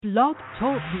Blog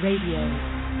Talk Radio.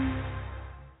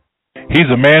 He's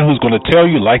a man who's going to tell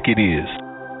you like it is.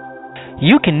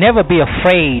 You can never be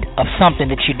afraid of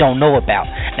something that you don't know about.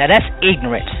 Now that's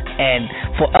ignorance, and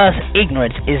for us,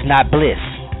 ignorance is not bliss.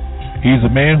 He's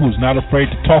a man who's not afraid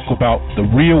to talk about the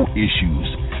real issues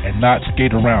and not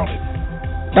skate around it.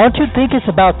 Don't you think it's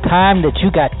about time that you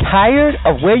got tired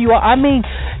of where you are? I mean,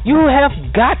 you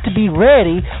have got to be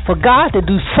ready for God to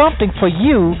do something for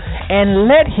you and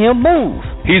let Him move.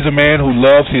 He's a man who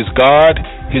loves his God,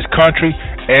 his country,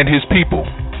 and his people.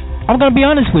 I'm going to be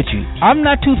honest with you. I'm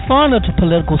not too fond of the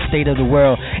political state of the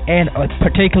world, and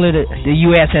particularly the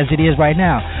U.S. as it is right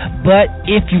now. But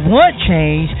if you want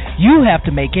change, you have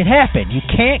to make it happen. You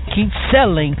can't keep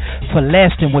settling for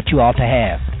less than what you ought to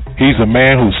have. He's a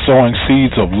man who's sowing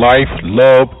seeds of life,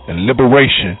 love, and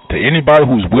liberation to anybody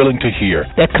who's willing to hear.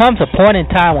 There comes a point in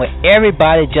time where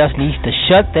everybody just needs to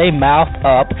shut their mouth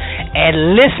up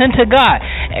and listen to God.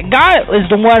 And God is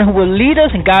the one who will lead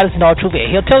us, and God is in all truth.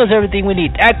 He'll tell us everything we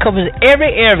need. That covers every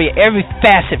area, every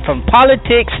facet, from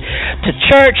politics to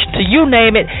church to you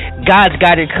name it. God's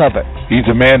got it covered. He's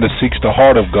a man that seeks the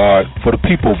heart of God for the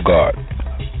people of God.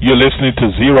 You're listening to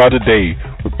Zero Today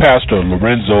with Pastor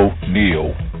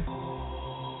Neal.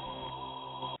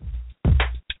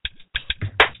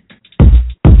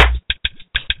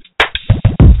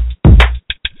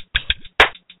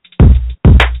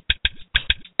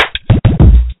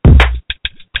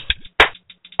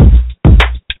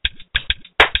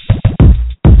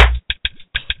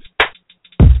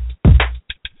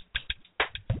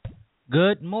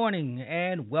 Good morning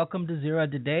and welcome to Zero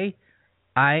Today.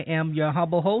 I am your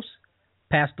humble host,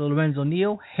 Pastor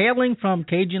Neal, hailing from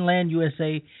Cajun Land,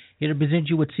 USA, here to present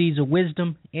you with seeds of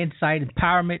wisdom, insight,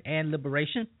 empowerment, and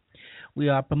liberation. We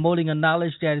are promoting a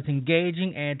knowledge that is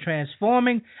engaging and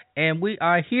transforming, and we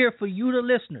are here for you, the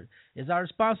listener. It's our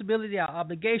responsibility, our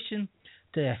obligation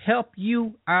to help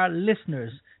you, our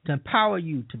listeners, to empower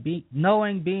you to be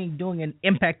knowing, being, doing, and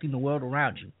impacting the world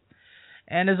around you.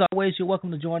 And as always, you're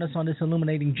welcome to join us on this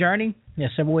illuminating journey. There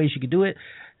are several ways you can do it.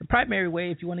 The primary way,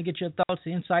 if you want to get your thoughts,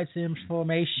 insights,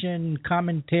 information,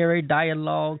 commentary,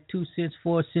 dialogue, 2 cents,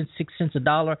 4 cents, 6 cents,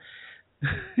 $1.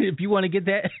 If you want to get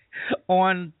that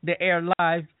on the air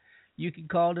live, you can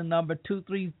call the number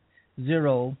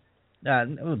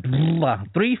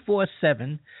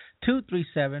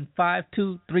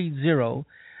 347-237-5230.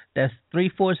 That's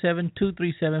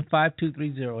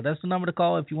 347-237-5230. That's the number to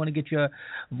call if you want to get your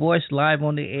voice live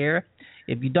on the air.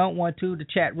 If you don't want to, the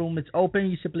chat room is open.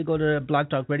 You simply go to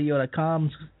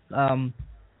blogtalkradio.com,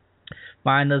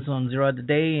 find us on Zero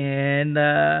Today, and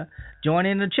join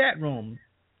in the chat room.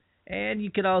 And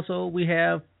you can also, we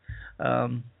have, oh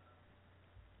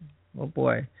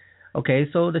boy. Okay,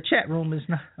 so the chat room is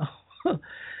not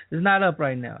is not up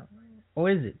right now. Or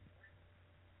is it?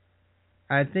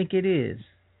 I think it is.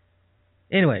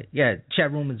 Anyway, yeah, chat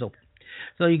room is open.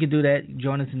 So you can do that.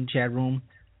 Join us in the chat room.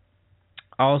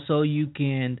 Also, you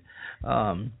can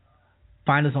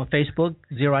find us on Facebook,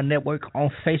 Zero Network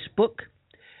on Facebook.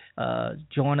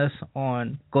 Join us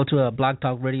go to Blog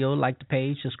Talk Radio, like the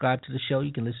page, subscribe to the show.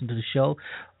 You can listen to the show.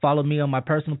 Follow me on my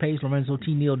personal page,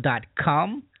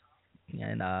 LorenzoTNeal.com.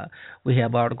 And we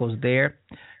have articles there.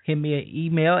 Hit me an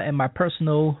email at my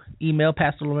personal email,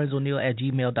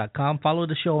 PastorLorenzoNeal@gmail.com. Follow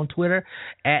the show on Twitter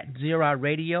 @Zero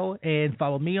Radio, and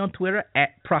follow me on Twitter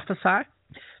 @Prophesy.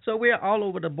 So we're all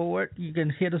over the board. You can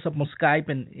hit us up on Skype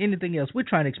and anything else. We're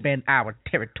trying to expand our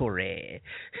territory.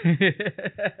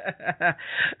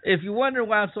 If you wonder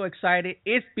why I'm so excited,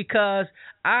 it's because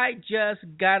I just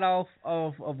got off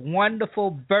of a wonderful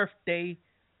birthday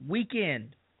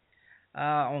weekend.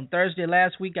 On Thursday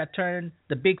last week, I turned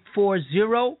the big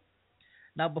 40,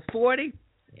 number 40,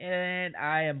 and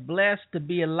I am blessed to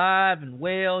be alive and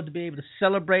well, to be able to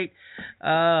celebrate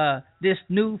this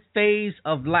new phase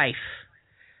of life.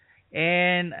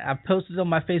 And I posted on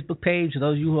my Facebook page. For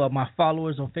those of you who are my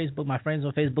followers on Facebook, my friends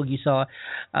on Facebook, you saw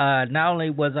not only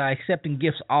was I accepting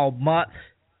gifts all month,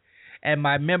 and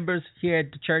my members here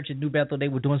at the church in New Bethel, they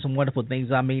were doing some wonderful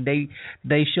things. I mean,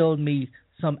 they showed me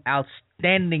some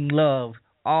outstanding love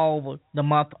all the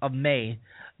month of May.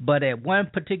 But at one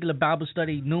particular Bible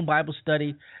study, noon Bible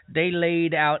study, they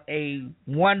laid out a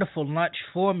wonderful lunch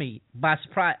for me by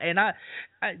surprise. And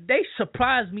they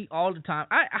surprise me all the time.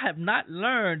 I have not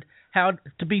learned how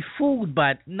to be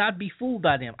not be fooled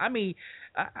by them. I mean,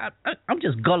 I'm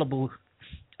just gullible.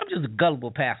 I'm just a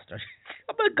gullible pastor.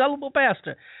 I'm a gullible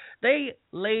pastor. They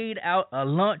laid out a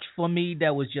lunch for me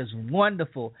that was just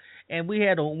wonderful. And we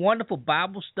had a wonderful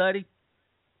Bible study.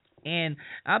 And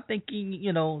I'm thinking,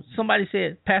 somebody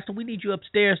said, Pastor, we need you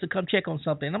upstairs to come check on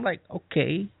something. And I'm like,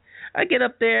 okay. I get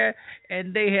up there,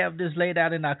 and they have this laid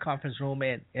out in our conference room,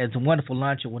 and it's a wonderful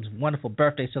lunch. It was a wonderful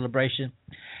birthday celebration.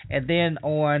 And then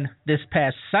on this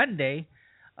past Sunday,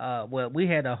 well, we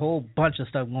had a whole bunch of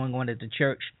stuff going on at the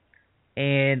church,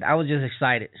 and I was just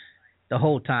excited the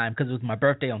whole time because it was my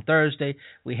birthday on Thursday.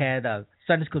 We had a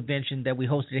Sunday school convention that we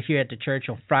hosted here at the church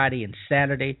on Friday and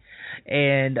Saturday,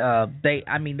 and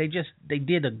they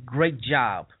did a great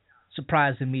job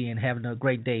surprising me and having a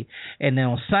great day. And then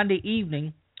on Sunday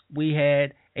evening, we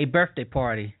had a birthday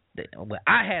party. Well,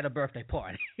 I had a birthday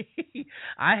party.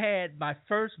 I had my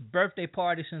first birthday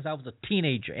party since I was a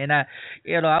teenager, and I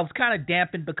was kind of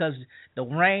dampened because the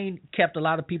rain kept a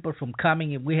lot of people from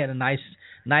coming, and we had a nice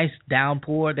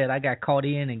downpour that I got caught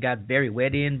in and got very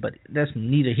wet in, but that's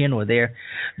neither here nor there.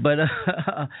 But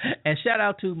and shout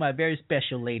out to my very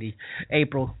special lady,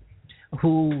 April,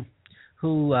 who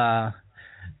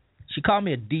she called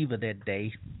me a diva that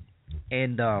day,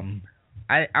 and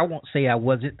I won't say I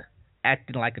wasn't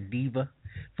acting like a diva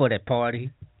for that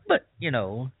party, but it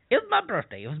was my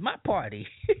birthday, it was my party.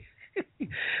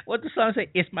 What the song say?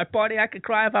 It's my party, I could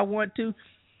cry if I want to.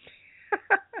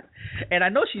 And I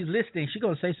know she's listening, she's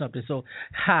gonna say something, so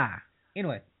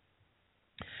anyway,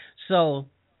 so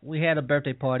we had a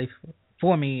birthday party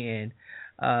for me, and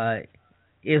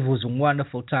it was a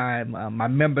wonderful time. My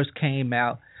members came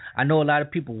out. I know a lot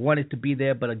of people wanted to be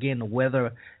there, but again, the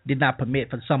weather did not permit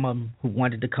for some of them who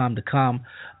wanted to come.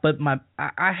 But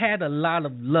I had a lot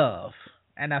of love,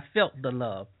 and I felt the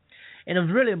love. And it was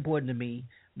really important to me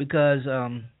because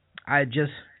I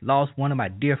just lost one of my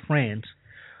dear friends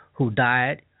who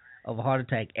died of a heart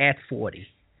attack at 40.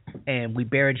 And we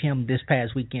buried him this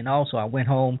past weekend also. I went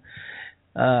home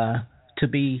to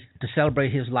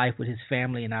celebrate his life with his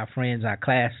family and our friends, our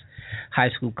class, high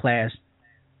school class.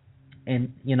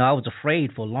 And I was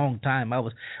afraid for a long time.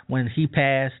 When he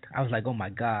passed, I was like, oh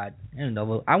my God.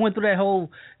 I went through that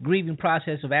whole grieving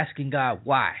process of asking God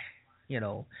why,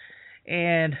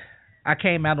 and I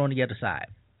came out on the other side.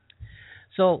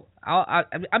 So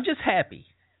I'm just happy,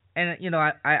 and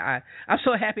I'm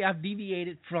so happy I've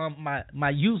deviated from my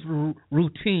usual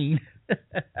routine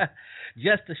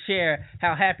just to share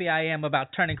how happy I am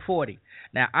about turning 40.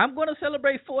 Now I'm going to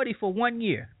celebrate 40 for 1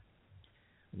 year.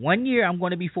 1 year I'm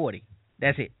going to be 40.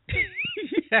 That's it.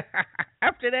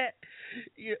 After that,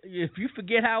 if you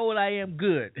forget how old I am,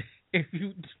 good. If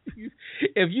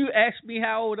you ask me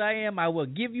how old I am, I will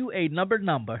give you another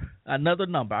number.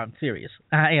 I'm serious.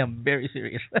 I am very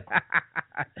serious.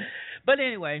 But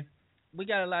anyway, we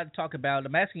got a lot to talk about.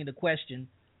 I'm asking you the question: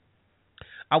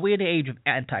 are we in the age of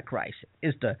Antichrist?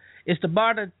 Is the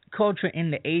modern culture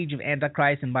in the age of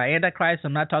Antichrist? And by Antichrist,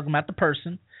 I'm not talking about the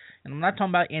person. And I'm not talking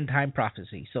about end-time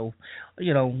prophecy. So,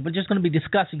 we're just going to be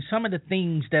discussing some of the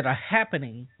things that are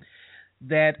happening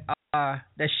that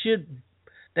should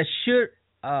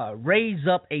raise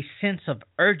up a sense of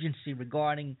urgency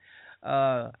regarding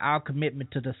our commitment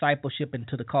to discipleship and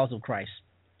to the cause of Christ.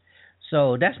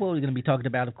 So that's what we're going to be talking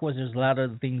about. Of course, there's a lot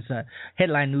of other things,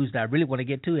 headline news that I really want to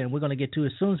get to, and we're going to get to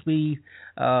as soon as we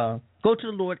go to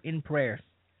the Lord in prayer.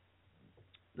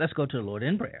 Let's go to the Lord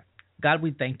in prayer. God,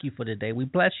 we thank you for today. We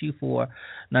bless you for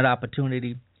another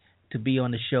opportunity to be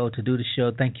on the show, to do the show.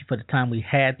 Thank you for the time we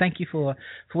had. Thank you for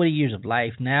 40 years of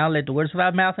life. Now let the words of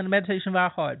our mouth and the meditation of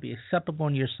our heart be acceptable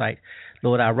in your sight,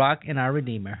 Lord, our rock and our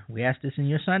redeemer. We ask this in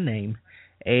your son's name.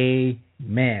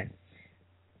 Amen.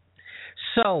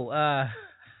 So,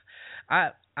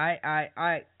 I've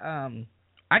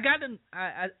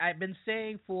been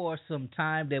saying for some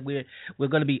time that we're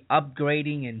going to be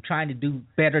upgrading and trying to do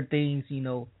better things,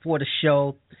 for the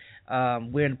show.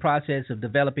 We're in the process of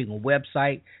developing a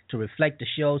website to reflect the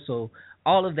show. So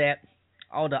all of that,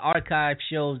 all the archive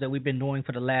shows that we've been doing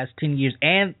for the last 5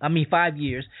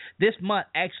 years. This month,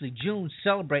 actually, June,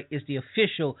 is the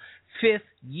official 5th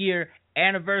year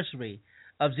anniversary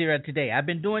of Zero Today. I've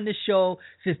been doing this show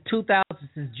since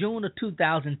June of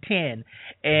 2010,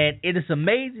 and it is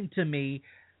amazing to me.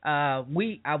 I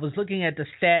was looking at the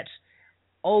stats.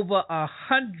 Over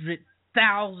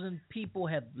 100,000 people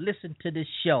have listened to this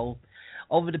show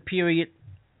over the period.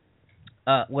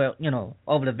 Over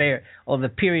the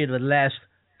period of the last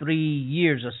 3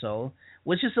 years or so,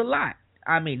 which is a lot.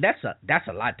 I mean, that's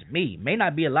a lot to me. May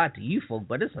not be a lot to you folk,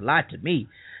 but it's a lot to me,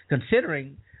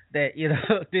 considering that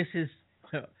this is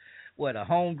a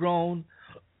homegrown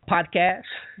podcast.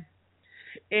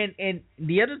 And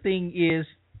the other thing is,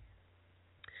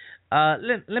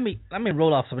 let me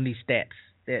roll off some of these stats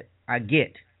that I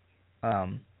get.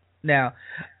 Now,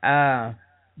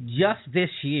 just this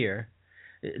year,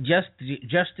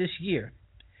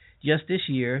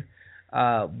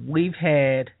 we've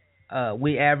had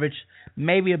we average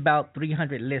maybe about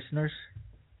 300 listeners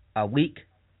a week,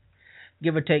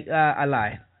 give or take. I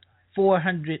lie,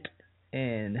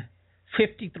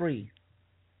 453,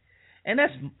 and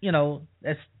that's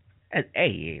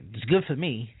hey, it's good for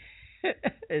me.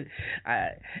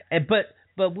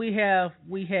 But we have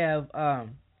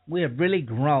really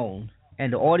grown,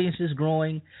 and the audience is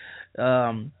growing.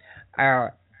 We're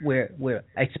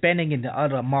expanding into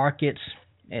other markets,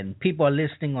 and people are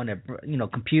listening on their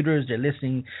computers. They're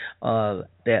listening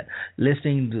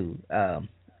to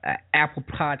Apple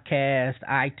Podcast,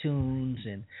 iTunes,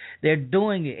 and they're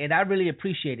doing it, and I really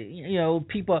appreciate it.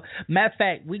 People. Matter of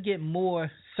fact, we get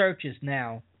more searches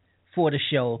now for the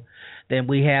show than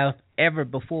we have ever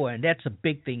before, and that's a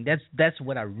big thing. That's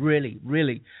what I'm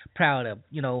really proud of.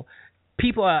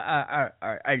 People are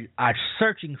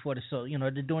searching for the show.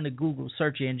 They're doing the Google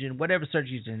search engine, whatever search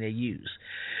engine they use,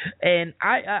 and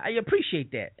I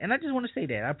appreciate that. And I just want to say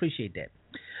that I appreciate that.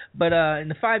 But in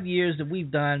the 5 years that we've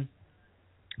been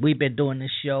doing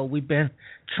this show, we've been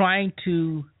trying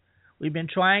to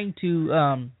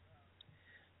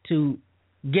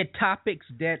get topics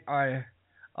that are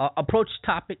approach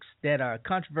topics that are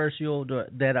controversial,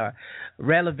 that are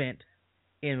relevant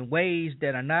in ways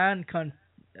that are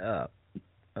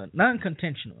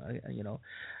non-contentional.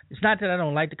 It's not that I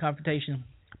don't like the confrontation,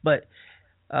 but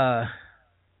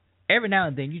every now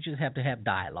and then you just have to have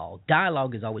dialogue.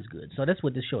 Dialogue is always good, so that's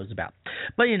what this show is about.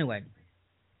 But anyway,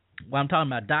 while I'm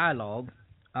talking about dialogue,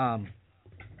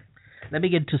 let me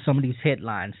get into some of these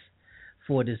headlines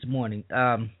for this morning.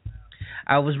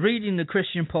 I was reading the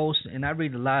Christian Post, and I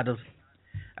read a lot of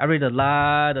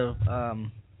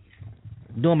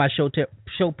doing my show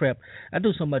prep. I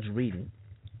do so much reading.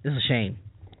 It's a shame.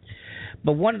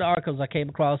 But one of the articles I came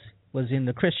across was in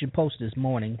the Christian Post this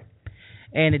morning,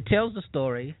 and it tells the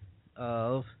story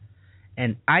of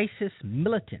an ISIS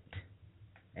militant.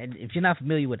 And if you're not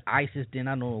familiar with ISIS, then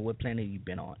I don't know what planet you've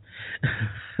been on.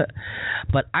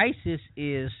 But ISIS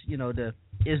is, the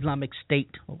Islamic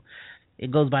State. It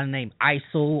goes by the name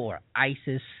ISIL or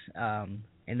ISIS, and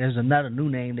there's another new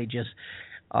name they just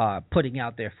putting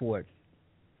out there for it.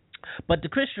 But the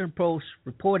Christian Post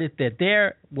reported that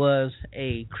there was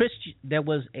a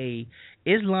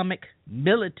Islamic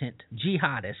militant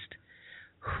jihadist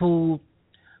who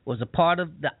was a part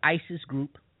of the ISIS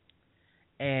group,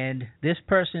 and this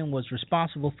person was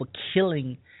responsible for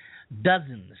killing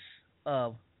dozens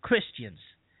of Christians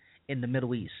in the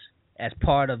Middle East as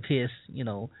part of his,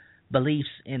 beliefs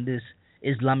in this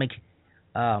Islamic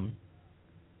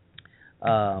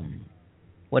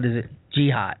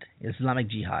jihad, Islamic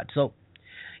jihad. So,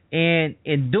 and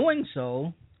in doing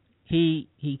so, he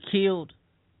killed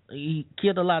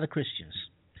a lot of Christians,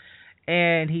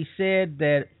 and he said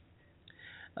that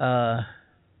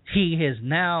he has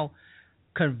now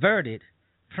converted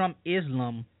from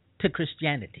Islam to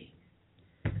Christianity.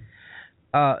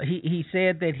 He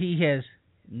said that he has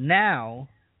now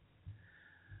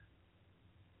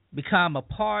become a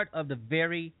part of the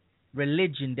very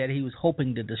religion that he was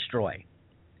hoping to destroy.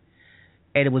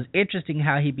 And it was interesting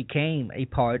how he became a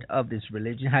part of this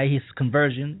religion, how his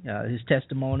conversion, his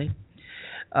testimony.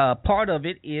 Part of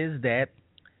it is that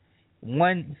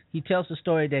he tells the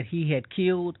story that he had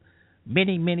killed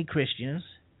many Christians,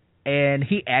 and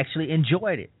he actually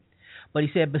enjoyed it. But he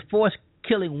said before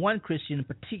killing one Christian in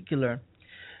particular,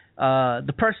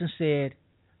 the person said,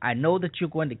 "I know that you're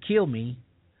going to kill me,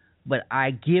 but I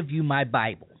give you my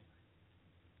Bible."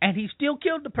 And he still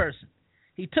killed the person.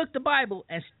 He took the Bible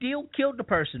and still killed the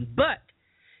person, but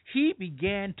he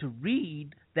began to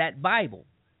read that Bible.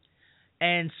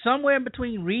 And somewhere in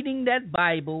between reading that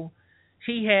Bible,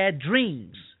 he had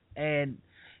dreams, and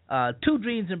two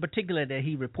dreams in particular that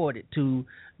he reported to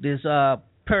this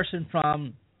person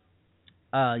from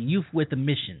Youth with a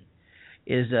Mission.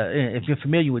 If you're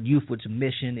familiar with Youth with a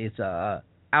Mission, it's a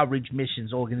outreach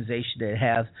missions organization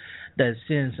that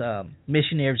sends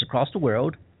missionaries across the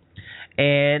world.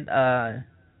 And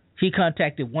he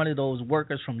contacted one of those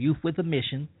workers from Youth with a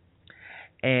Mission,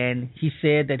 and he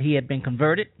said that he had been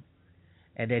converted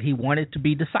and that he wanted to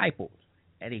be discipled.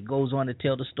 And he goes on to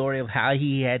tell the story of how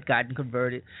he had gotten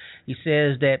converted. He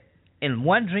says that in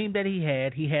one dream that he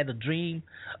had a dream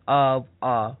of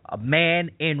a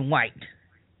man in white,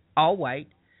 all white,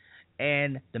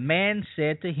 and the man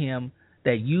said to him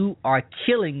that you are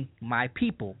killing my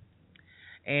people.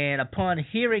 And upon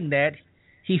hearing that,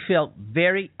 he felt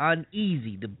very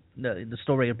uneasy. The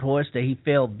story reports that he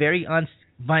felt very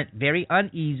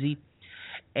uneasy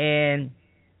and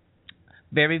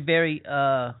very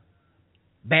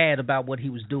bad about what he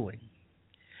was doing.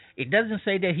 It doesn't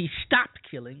say that he stopped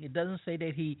killing. It doesn't say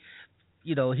that he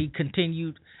he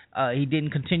continued. He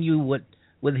didn't continue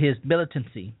with his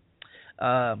militancy.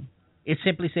 It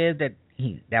simply says that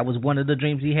that was one of the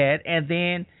dreams he had, and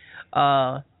then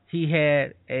he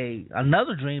had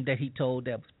another dream that he told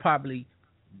that was probably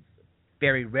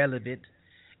very relevant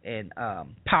and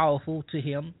powerful to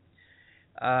him.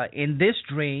 In this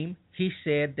dream, he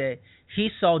said that he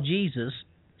saw Jesus,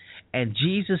 and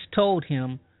Jesus told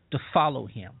him to follow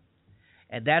him.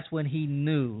 And that's when he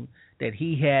knew that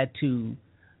he had to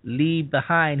leave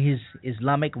behind his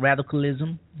Islamic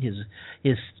radicalism,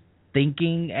 his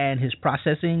thinking and his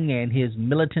processing and his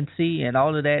militancy and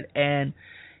all of that, and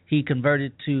he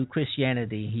converted to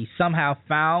Christianity. He somehow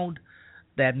found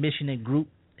that missionary group,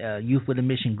 Youth with a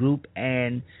Mission group,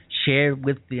 and shared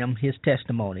with them his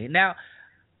testimony. Now,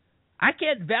 I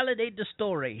can't validate the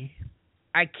story.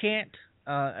 I can't,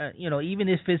 even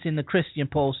if it's in the Christian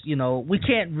Post, we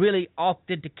can't really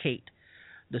authenticate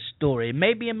the story. It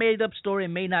may be a made-up story. It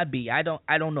may not be. I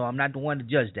don't know. I'm not the one to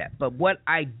judge that. But what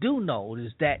I do know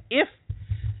is that if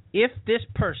this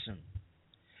person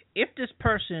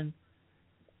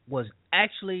was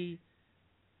actually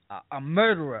a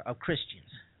murderer of Christians,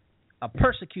 a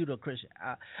persecutor of Christians,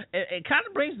 it kind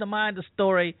of brings to mind the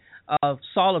story of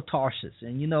Saul of Tarsus.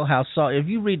 And you know how Saul, if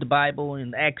you read the Bible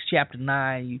in Acts chapter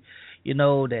 9, you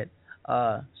know that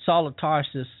Saul of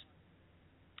Tarsus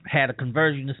had a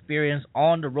conversion experience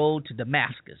on the road to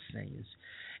Damascus.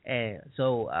 And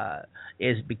so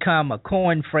it's become a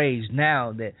coined phrase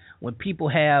now that when people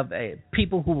have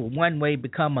people who were one way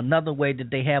become another way,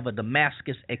 that they have a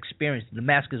Damascus experience,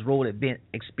 Damascus Road event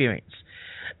experience.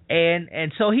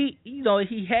 And so he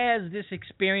has this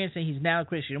experience, and he's now a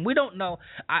Christian. We don't know,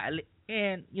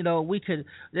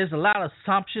 there's a lot of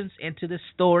assumptions into this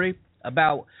story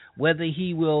about whether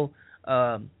he will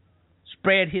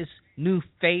spread his new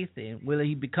faith, and will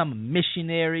he become a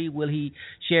missionary? Will he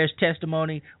share his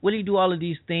testimony? Will he do all of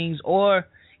these things, or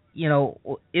is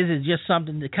it just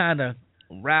something that kind of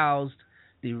roused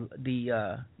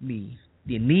the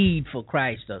need for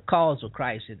Christ, the cause of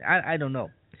Christ? I don't know,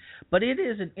 but it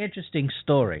is an interesting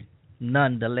story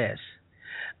nonetheless.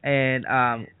 And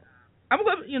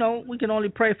we can only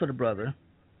pray for the brother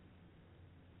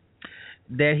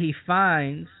that he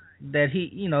finds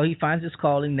his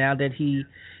calling now that he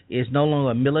is no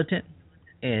longer a militant,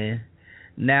 and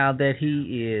now that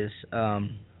he is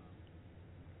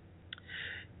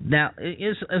now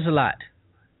it's a lot.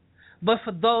 But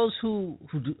for those who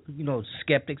do,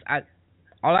 skeptics,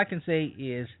 all I can say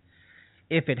is,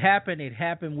 if it happened, it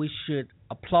happened. We should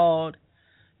applaud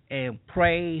and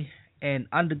pray and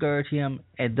undergird him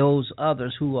and those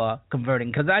others who are converting,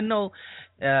 because I know.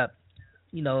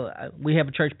 We have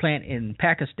a church plant in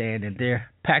Pakistan, and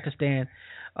Pakistan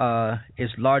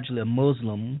is largely a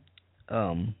Muslim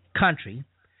country.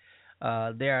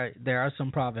 There are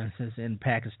some provinces in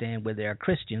Pakistan where there are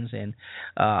Christians, and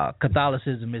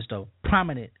Catholicism is the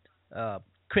prominent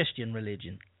Christian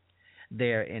religion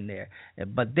there in there.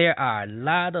 But there are a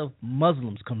lot of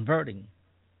Muslims converting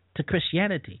to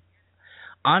Christianity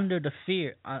under the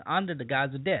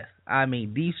guise of death. I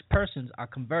mean, these persons are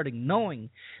converting knowing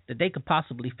that they could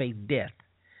possibly face death.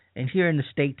 And here in the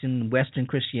States, in Western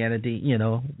Christianity,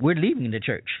 we're leaving the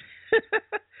church.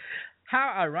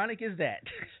 How ironic is that?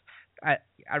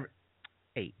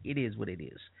 Hey, it is what it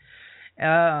is.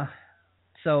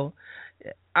 So,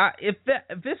 if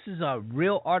this is a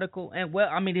real article, and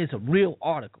it's a real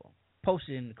article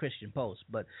posted in the Christian Post,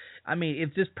 but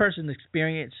if this person's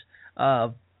experience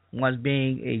was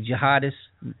being a jihadist,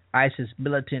 ISIS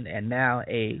militant, and now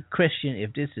a Christian,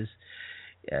 if this is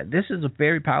a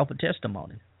very powerful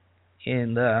testimony,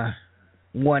 and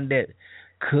one that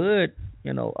could,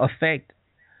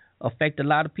 affect a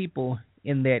lot of people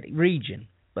in that region.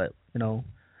 But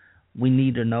we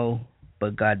need to know,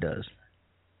 but God does.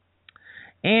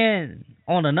 And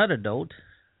on another note,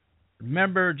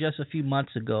 remember just a few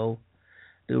months ago,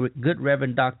 the good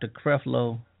Reverend Dr.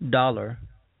 Creflo Dollar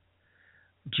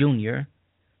Jr.,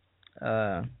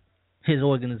 his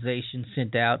organization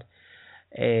sent out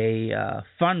a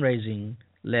fundraising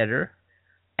letter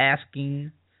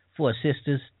asking for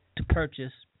assistance to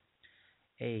purchase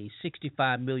a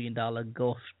 $65 million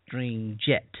Gulfstream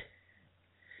jet.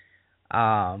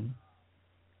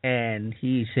 And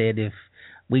he said if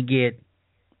we get,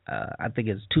 I think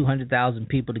it's 200,000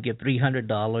 people to give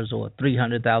 $300, or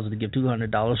 300,000 to give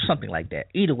 $200, something like that.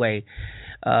 Either way,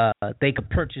 they could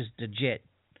purchase the jet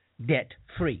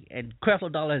debt-free. And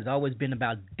Creflo Dollar has always been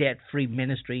about debt-free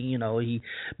ministry. He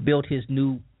built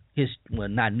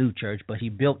not new church, but he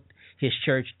built his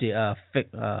church,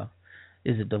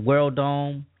 is it the World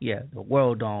Dome? Yeah, the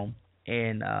World Dome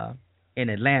in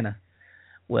Atlanta,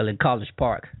 well, in College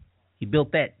Park. He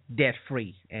built that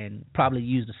debt-free and probably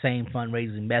used the same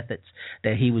fundraising methods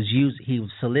that he was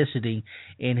soliciting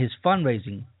in his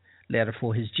fundraising letter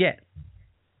for his jet.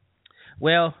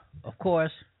 Well, of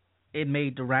course, it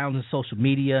made the rounds on social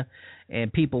media,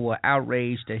 and people were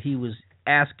outraged that he was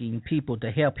asking people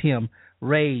to help him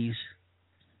raise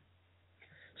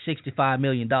 $65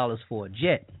 million for a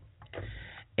jet.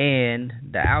 And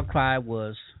the outcry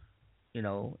was,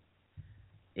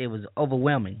 it was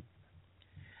overwhelming.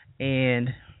 And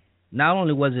not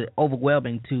only was it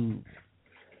overwhelming to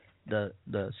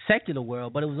the secular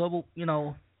world, but it was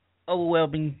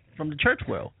overwhelming from the church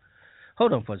world.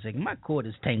 Hold on for a second. My cord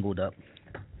is tangled up.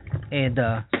 And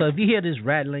so if you hear this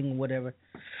rattling or whatever,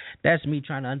 that's me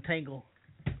trying to untangle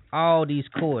all these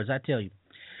cords, I tell you.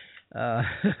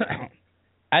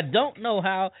 I don't know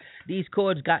how these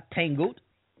cords got tangled,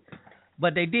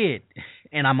 but they did,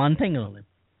 and I'm untangling them.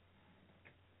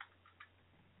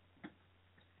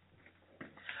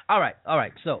 All right.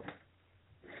 So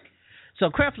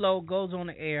Creflo goes on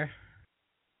the air.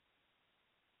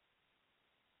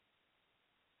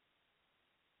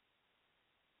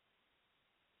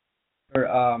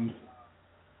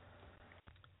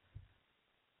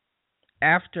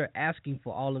 After asking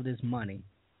for all of this money,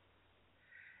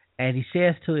 and he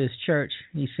says to his church,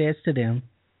 he says to them,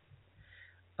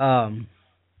 the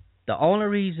only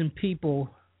reason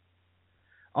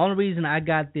I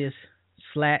got this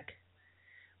slack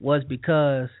was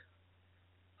because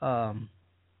the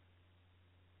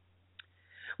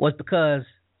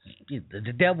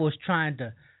devil was trying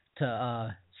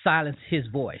to silence his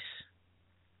voice,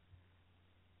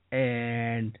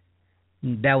 and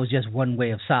that was just one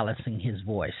way of silencing his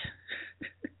voice.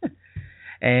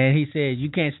 And he said, you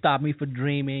can't stop me from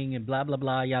dreaming and blah, blah,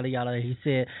 blah, yada, yada. He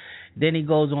said, then he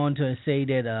goes on to say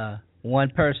that one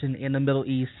person in the Middle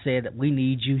East said that we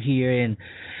need you here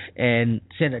and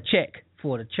sent a check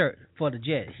for the church, for the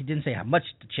jet. He didn't say how much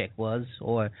the check was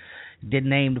or didn't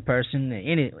name the person.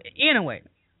 Anyway,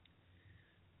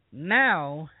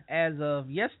 now, as of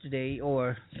yesterday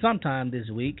or sometime this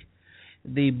week,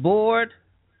 the board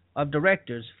of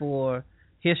directors for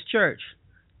his church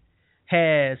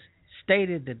has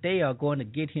stated that they are going to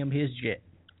get him his jet.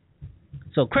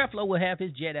 So Creflo will have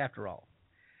his jet after all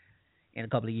in a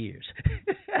couple of years.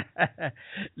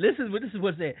 This is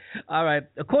what's said. All right.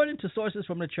 According to sources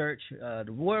from the church,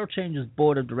 the World Changers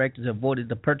Board of Directors have voted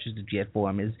to purchase the jet for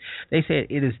him. They said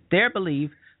it is their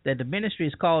belief that the ministry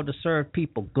is called to serve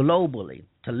people globally,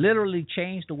 to literally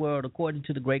change the world according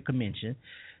to the Great Commission,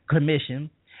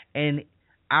 and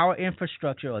our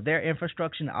infrastructure, or their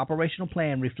infrastructure and operational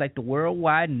plan, reflect the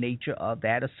worldwide nature of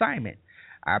that assignment.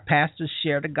 Our pastors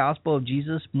share the gospel of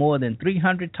Jesus more than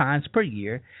 300 times per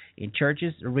year in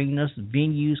churches, arenas,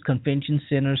 venues, convention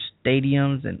centers,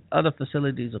 stadiums, and other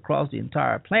facilities across the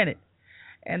entire planet.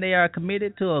 And they are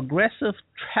committed to aggressive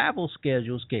travel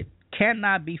schedules that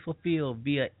cannot be fulfilled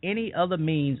via any other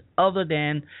means other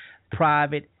than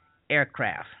private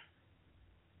aircraft.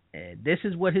 And this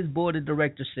is what his board of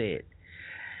directors said.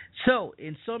 So,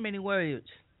 in so many words,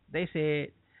 they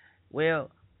said,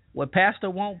 well, what Pastor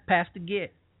want, Pastor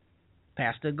get.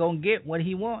 Pastor gonna get what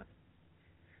he want.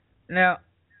 Now,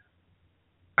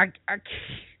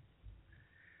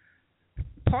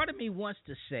 part of me wants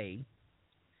to say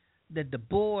that the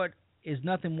board is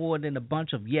nothing more than a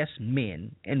bunch of yes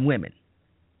men and women.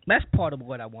 That's part of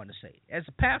what I want to say. As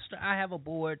a pastor, I have a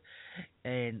board,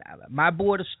 and my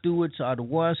board of stewards are the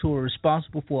ones who are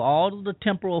responsible for all of the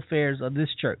temporal affairs of this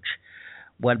church.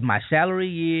 What my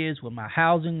salary is, what my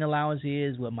housing allowance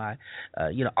is, what my,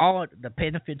 all the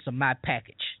benefits of my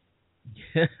package.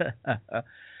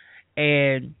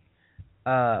 And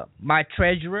my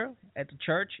treasurer at the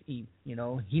church, he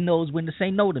knows when to say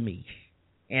no to me,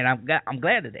 and I'm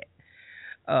glad of that.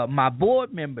 My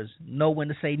board members know when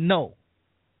to say no.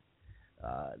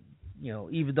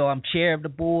 Even though I'm chair of the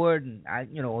board and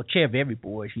or chair of every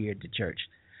board here at the church,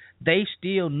 they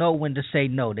still know when to say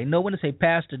no. They know when to say,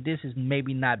 Pastor, this is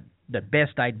maybe not the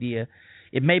best idea.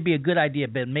 It may be a good idea,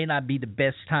 but it may not be the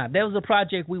best time. There was a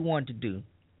project we wanted to do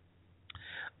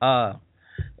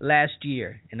last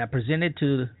year, and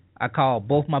I called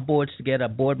both my boards together.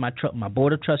 My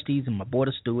board of trustees and my board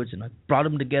of stewards, and I brought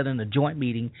them together in a joint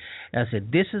meeting. And I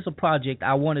said, this is a project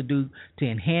I want to do to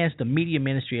enhance the media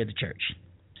ministry of the church.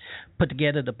 Put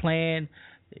together the plan,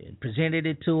 presented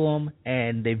it to them,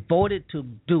 and they voted to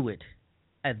do it.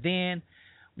 And then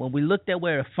when we looked at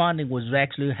where the funding was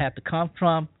actually have to come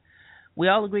from, we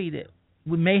all agreed that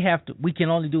we can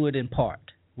only do it in part.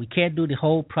 We can't do the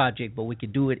whole project, but we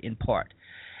can do it in part.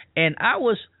 And I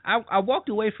walked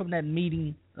away from that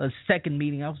meeting, second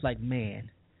meeting. I was like, man,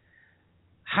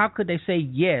 how could they say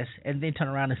yes and then turn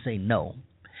around and say no?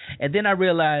 And then I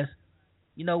realized,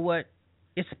 you know what?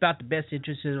 It's about the best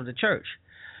interests of the church.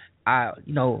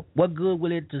 What good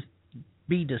will it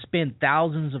be to spend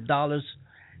thousands of dollars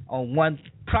on one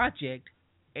project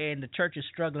and the church is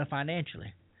struggling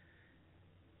financially?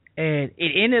 And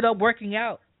it ended up working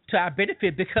out to our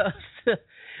benefit because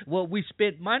what we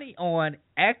spent money on,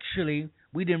 actually,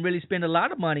 we didn't really spend a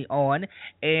lot of money on,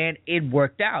 and it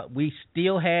worked out. We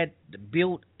still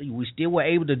we still were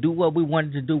able to do what we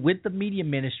wanted to do with the media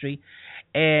ministry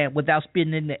and without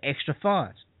spending the extra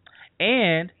funds.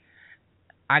 And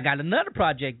I got another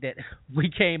project that we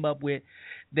came up with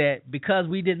that because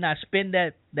we did not spend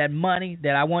that money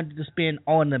that I wanted to spend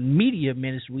on the media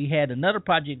ministry, we had another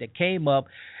project that came up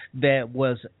that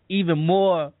was even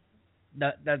more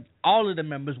that all of the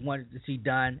members wanted to see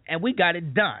done, and we got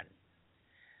it done.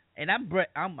 And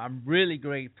I'm really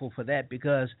grateful for that,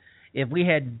 because if we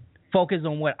had focused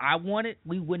on what I wanted,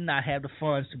 we would not have the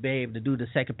funds to be able to do the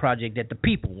second project that the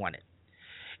people wanted.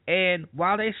 And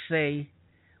while they say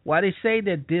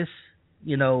that this,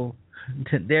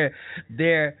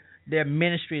 their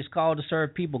ministry is called to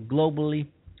serve people globally,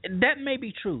 that may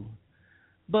be true.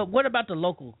 But what about the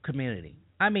local community?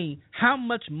 I mean, how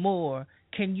much more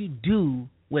can you do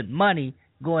with money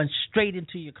going straight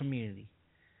into your community?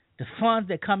 The funds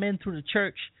that come in through the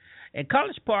church, and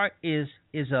College Park is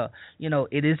it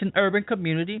is an urban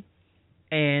community,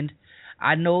 and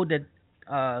I know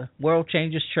that World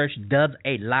Changers Church does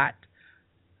a lot.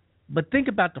 But think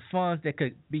about the funds that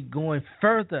could be going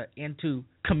further into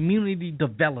community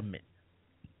development.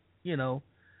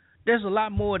 There's a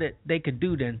lot more that they could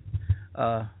do than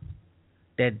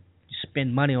that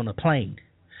spend money on a plane.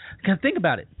 Because think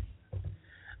about it.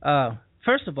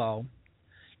 First of all,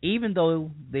 even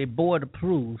though they're board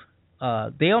approved,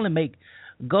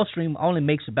 Gulfstream only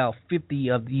makes about 50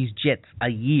 of these jets a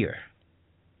year.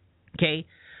 Okay?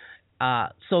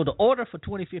 So the order for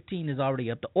 2015 is already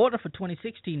up. The order for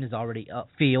 2016 is already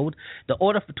filled. The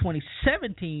order for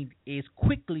 2017 is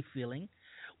quickly filling,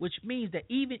 which means that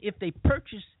even if they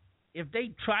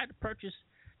try to purchase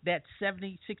that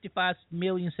 $70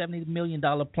 million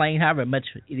plane, however much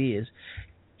it is,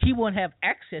 he won't have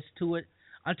access to it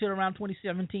until around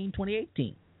 2017,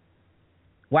 2018.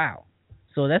 Wow.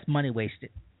 So that's money wasted.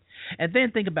 And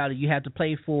then think about it. You have to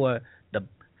pay for the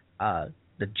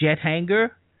jet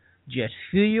hangar, jet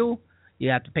fuel.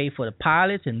 You have to pay for the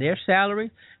pilots and their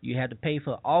salary. You have to pay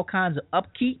for all kinds of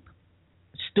upkeep,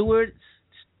 stewards,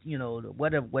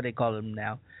 what they call them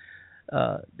now,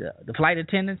 the flight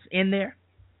attendants in there.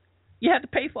 You have to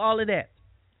pay for all of that.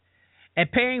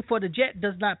 And paying for the jet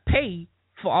does not pay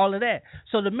for all of that.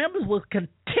 So the members will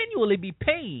continually be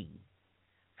paying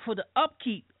for the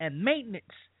upkeep and maintenance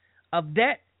of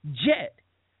that jet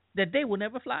that they will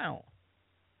never fly on.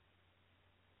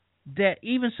 That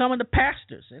even some of the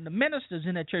pastors and the ministers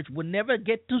in that church will never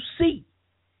get to see.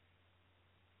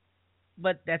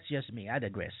 But that's just me. I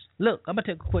digress. Look, I'm going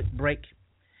to take a quick break.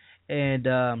 And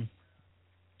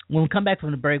when we come back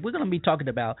from the break, we're going to be talking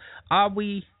about,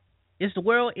 is the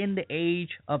world in the age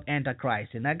of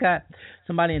Antichrist? And I got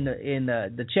somebody in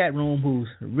the chat room who's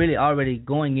really already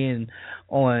going in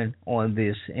on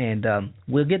this, and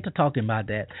we'll get to talking about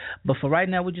that. But for right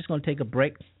now, we're just going to take a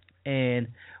break, and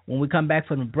when we come back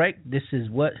from the break, this is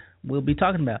what we'll be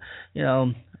talking about.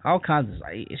 All kinds of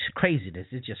it's craziness.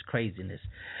 It's just craziness.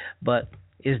 But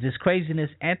is this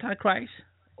craziness Antichrist,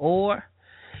 or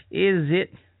is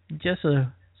it just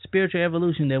a spiritual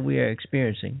evolution that we are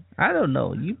experiencing? I don't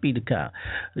know. You be the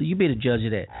judge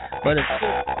of that. But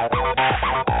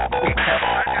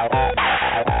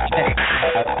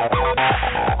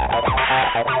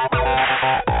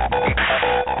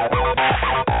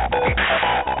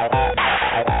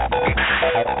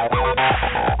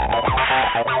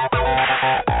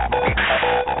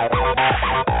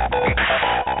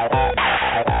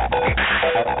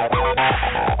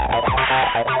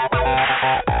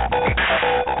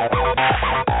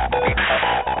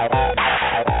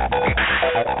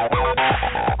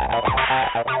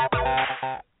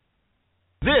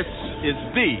This is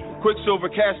the Quicksilver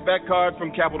Cashback Card from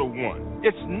Capital One.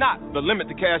 It's not the limit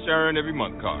to cash I earn every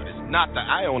month card. It's not the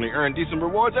I only earn decent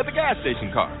rewards at the gas station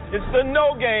card. It's the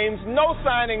no games, no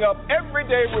signing up,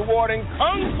 everyday rewarding,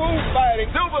 kung fu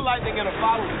fighting, silver lightning in a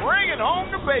bottle, bringing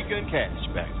home the bacon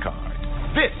cashback card.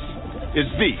 This is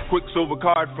the Quicksilver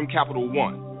Card from Capital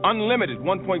One. Unlimited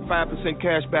 1.5%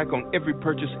 cash back on every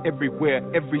purchase, everywhere,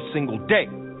 every single day.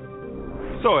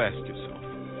 So ask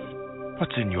yourself,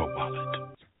 what's in your wallet?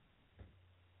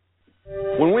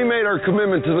 When we made our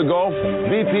commitment to the Gulf,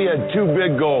 BP had two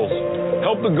big goals: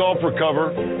 help the Gulf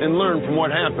recover and learn from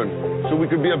what happened so we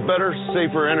could be a better,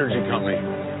 safer energy company.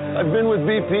 I've been with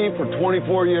BP for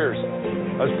 24 years.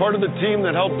 I was part of the team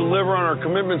that helped deliver on our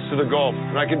commitments to the Gulf,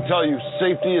 and I can tell you,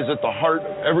 safety is at the heart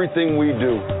of everything we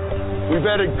do. We've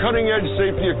added cutting-edge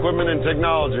safety equipment and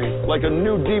technology, like a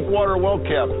new deep water well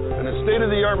cap and a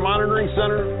state-of-the-art monitoring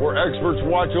center where experts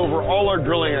watch over all our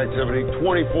drilling activity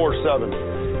 24/7.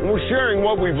 And we're sharing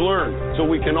what we've learned so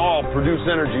we can all produce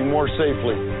energy more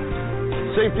safely.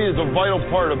 Safety is a vital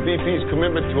part of BP's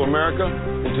commitment to America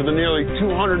and to the nearly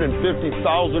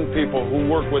 250,000 people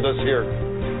who work with us here.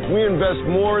 We invest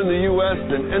more in the U.S.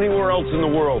 than anywhere else in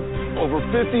the world, over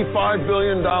 $55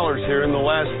 billion here in the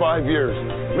last 5 years,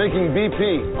 making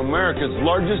BP America's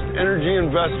largest energy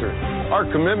investor. Our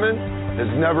commitment has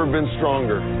never been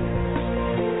stronger.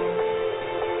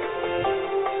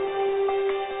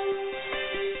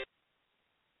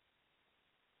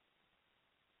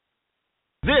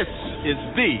 This is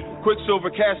the Quicksilver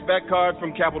Cashback Card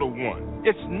from Capital One.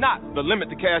 It's not the limit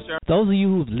to cash earned. Those of you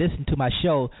who've listened to my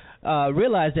show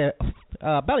realize that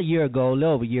about a year ago, a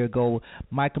little over a year ago,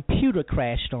 my computer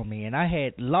crashed on me, and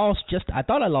I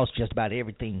thought I lost just about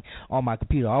everything on my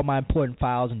computer, all my important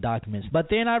files and documents. But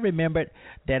then I remembered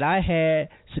that I had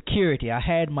security. I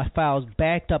had my files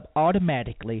backed up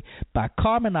automatically by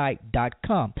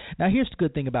Carbonite.com. Now, here's the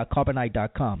good thing about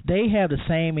Carbonite.com. They have the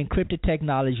same encrypted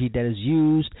technology that is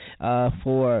used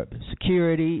for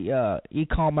security,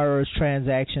 e-commerce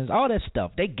transactions, all that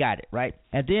stuff. They got it, right?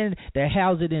 And then they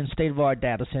house it in state-of-the-art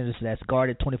data centers that's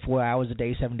guarded 24 hours a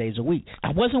day, 7 days a week.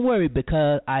 I wasn't worried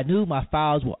because I knew my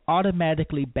files were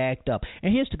automatically backed up.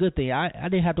 And here's the good thing. I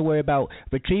didn't have to worry about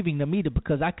retrieving them either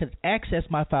because I could access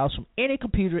my files from any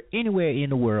computer anywhere in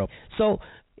the world. So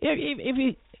if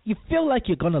you feel like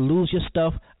you're going to lose your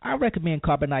stuff, I recommend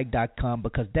Carbonite.com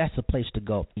because that's the place to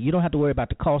go. You don't have to worry about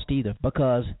the cost either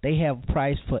because they have a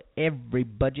price for every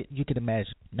budget you can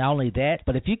imagine. Not only that,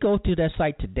 but if you go to their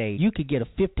site today, you could get a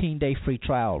 15-day free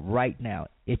trial right now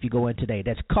if you go in today.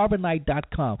 That's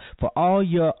Carbonite.com for all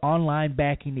your online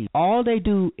backing needs. All they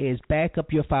do is back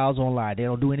up your files online. They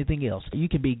don't do anything else. You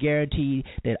can be guaranteed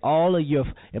that all of your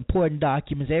important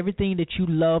documents, everything that you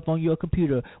love on your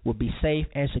computer will be safe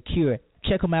and secure.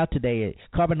 Check them out today at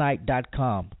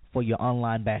Carbonite.com for your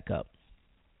online backup.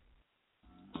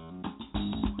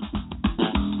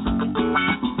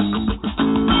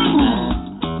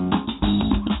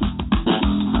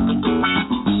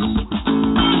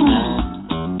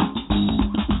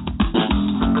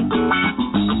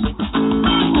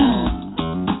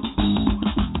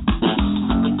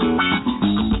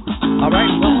 All right,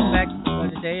 welcome back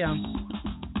to today.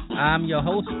 I'm your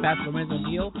host, Pastor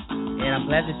Neal, and I'm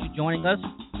glad that you're joining us.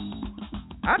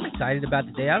 I'm excited about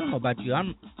today. I don't know about you.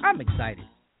 I'm excited.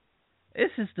 This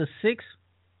is the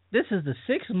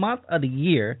sixth month of the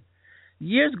year.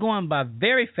 Year's going by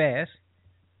very fast,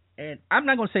 and I'm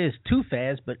not going to say it's too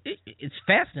fast, but it's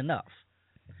fast enough.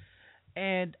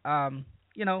 And I'm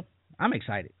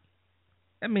excited.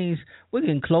 That means we're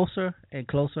getting closer and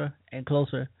closer and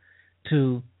closer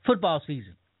to football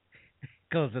season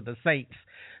because of the Saints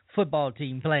football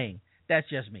team playing. That's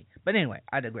just me. But anyway,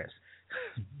 I digress.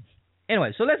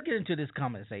 Anyway, so let's get into this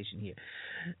conversation here.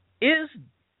 Is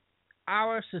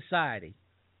our society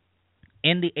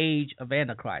in the age of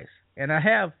Antichrist? And I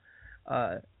have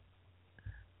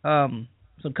some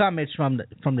comments from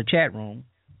the chat room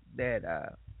that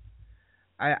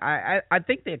I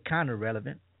think they're kind of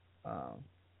relevant.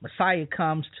 Messiah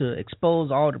comes to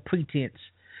expose all the pretense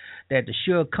that the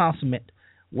sure consummate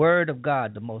Word of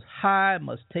God, the Most High,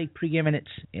 must take preeminence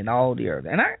in all the earth.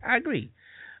 And I agree.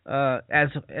 As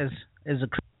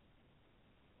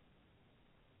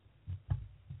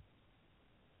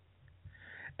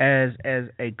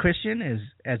a Christian,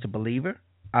 as a believer,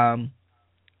 I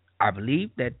believe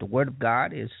that the Word of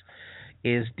God is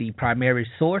the primary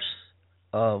source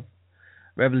of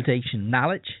revelation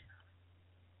knowledge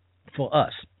for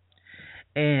us.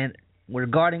 And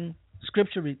regarding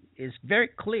Scripture is very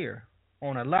clear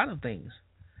on a lot of things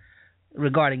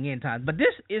regarding end times. But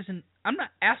this isn't, I'm not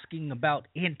asking about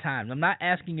end times. I'm not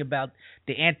asking about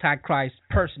the Antichrist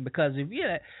person, because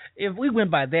if we went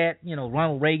by that,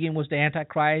 Ronald Reagan was the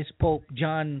Antichrist, Pope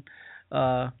John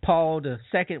Paul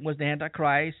II was the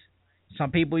Antichrist.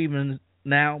 Some people even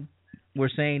now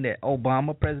were saying that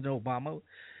President Obama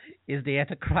is the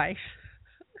Antichrist.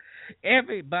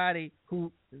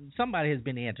 Somebody has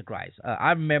been the Antichrist.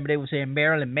 I remember they were saying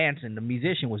Marilyn Manson, the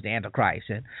musician, was the Antichrist,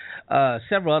 and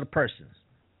several other persons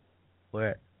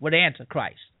were the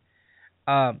Antichrist.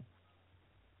 I'm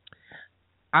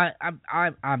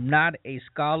not a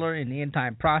scholar in the end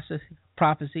time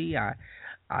prophecy.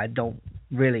 I don't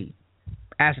really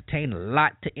ascertain a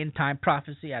lot to end time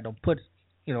prophecy. I don't put,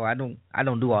 I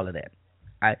don't do all of that.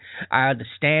 I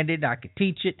understand it. I can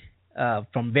teach it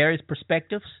from various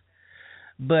perspectives.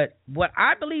 But what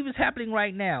I believe is happening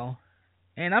right now,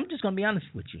 and I'm just going to be honest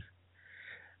with you,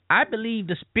 I believe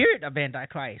the spirit of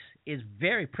Antichrist is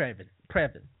very present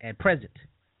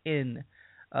in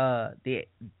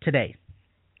today.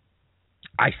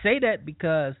 I say that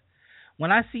because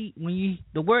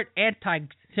the word anti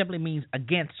simply means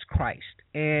against Christ,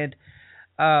 and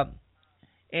I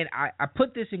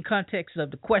put this in context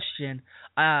of the question: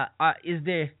 are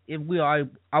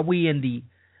we in the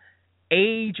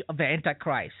age of the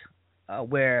Antichrist,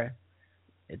 where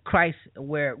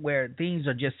things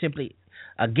are just simply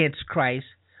against Christ,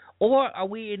 or are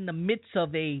we in the midst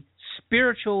of a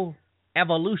spiritual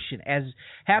evolution as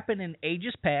happened in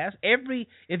ages past?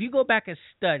 If you go back and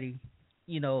study,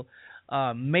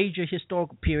 major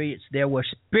historical periods, there were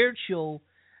spiritual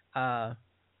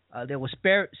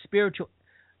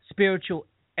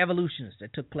evolutions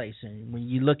that took place. And when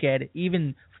you look at it,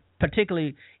 even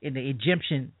particularly in the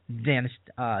Egyptian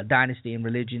dynasty in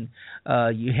religion,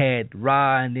 you had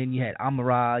Ra, and then you had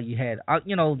Amon-Ra. You had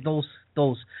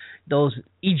those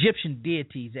Egyptian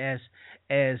deities.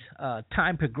 As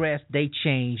time progressed, they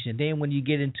changed, and then when you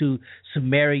get into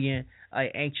Sumerian,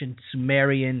 ancient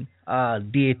Sumerian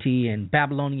deity, and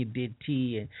Babylonian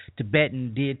deity, and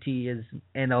Tibetan deity,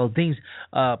 and all things,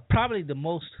 probably the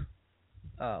most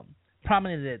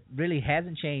prominent that really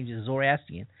hasn't changed is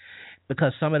Zoroastrian,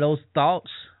 because some of those thoughts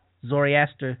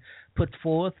Zoroaster put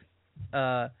forth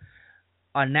are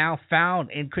now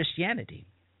found in Christianity.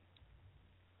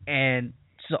 And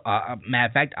so, matter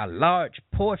of fact, a large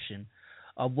portion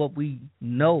of what we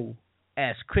know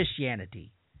as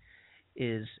Christianity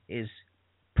is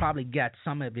probably got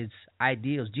some of its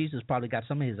ideals. Jesus probably got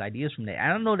some of his ideas from that. I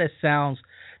don't know, that sounds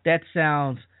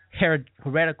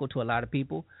heretical to a lot of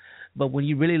people, but when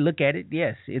you really look at it,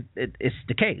 yes, it's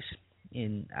the case.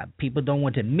 And people don't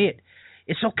want to admit.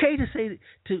 It's okay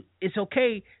it's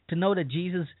okay to know that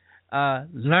Jesus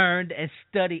learned and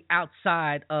studied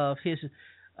outside of his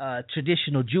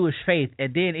traditional Jewish faith,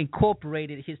 and then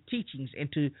incorporated his teachings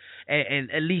into,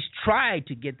 and at least tried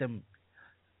to get them,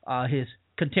 his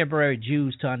contemporary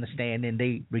Jews, to understand, and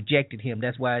they rejected him.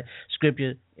 That's why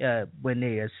Scripture, when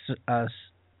they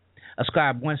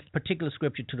ascribed one particular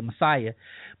Scripture to the Messiah,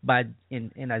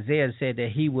 in Isaiah, said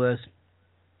that he was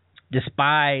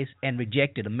despised and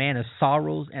rejected, a man of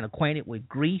sorrows and acquainted with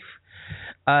grief.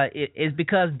 It is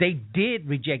because they did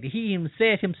reject it. He even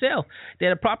said himself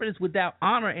that a prophet is without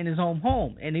honor in his own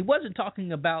home. And he wasn't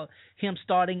talking about him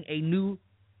starting a new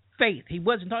faith. He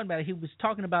wasn't talking about it. He was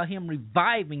talking about him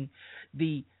reviving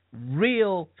the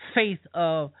real faith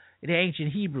of the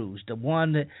ancient Hebrews, the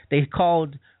one that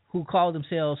who called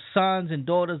themselves sons and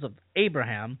daughters of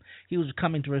Abraham. He was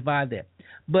coming to revive that.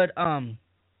 But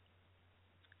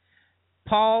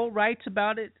Paul writes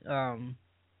about it.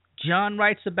 John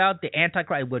writes about the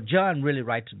Antichrist. Well, John really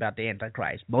writes about the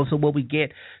Antichrist. Most of what we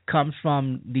get comes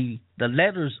from the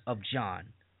letters of John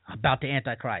about the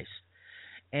Antichrist,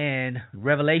 and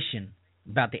Revelation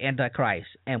about the Antichrist.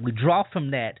 And we draw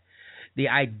from that the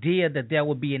idea that there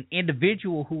will be an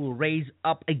individual who will raise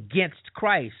up against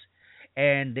Christ,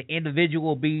 and the individual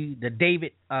will be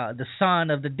the son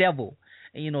of the devil.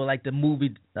 Like the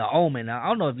movie The Omen. I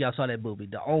don't know if y'all saw that movie,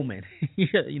 The Omen.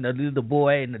 The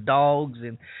boy and the dogs,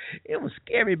 and it was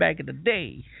scary back in the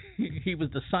day. He was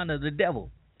the son of the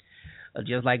devil,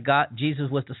 just like God.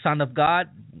 Jesus was the Son of God.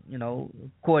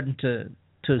 According to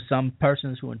some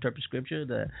persons who interpret Scripture,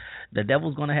 the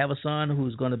devil's going to have a son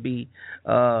who's going to be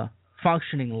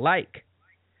functioning like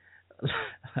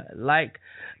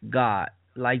God,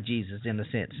 like Jesus in a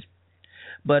sense.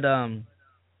 But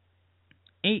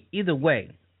Either way,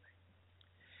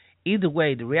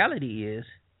 the reality is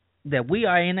that we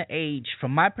are in an age,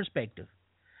 from my perspective,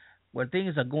 where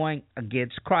things are going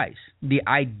against Christ. The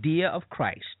idea of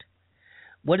Christ.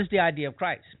 What is the idea of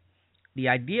Christ? The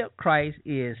idea of Christ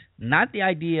is not the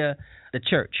idea of the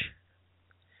church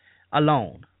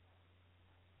alone,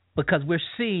 because we're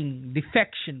seeing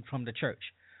defection from the church.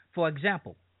 For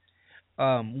example,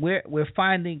 we're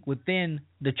finding within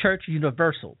the church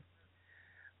universal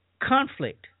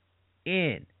conflict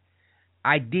in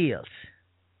ideas.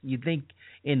 You think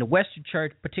in the Western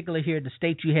church, particularly here in the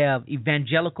States, you have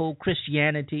evangelical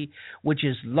Christianity, which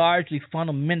is largely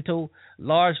fundamental,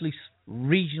 largely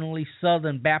regionally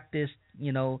Southern Baptist. They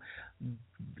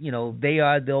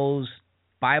are those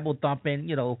Bible thumping,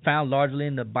 found largely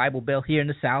in the Bible Belt here in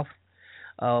the South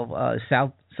of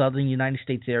southern United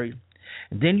States area.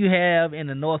 And then you have in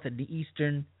the North and the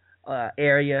Eastern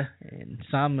area, and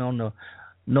some on the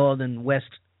northern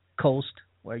west coast,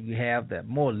 where you have the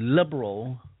more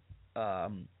liberal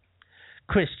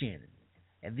Christian.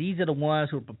 And these are the ones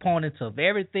who are proponents of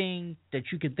everything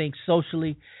that you can think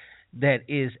socially that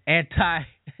is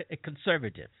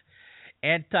anti-conservative,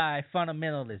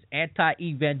 anti-fundamentalist,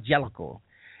 anti-evangelical.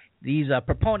 These are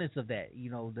proponents of that,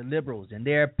 the liberals, and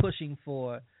they're pushing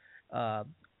for. I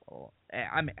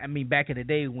mean, back in the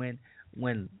day when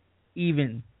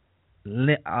even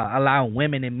allowing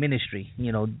women in ministry,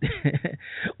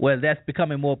 well, that's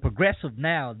becoming more progressive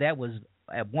now. That was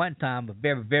at one time a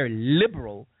very, very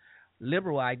liberal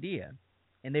idea,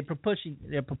 and they're promoting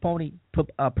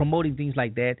things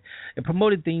like that. They're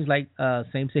promoting things like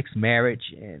same-sex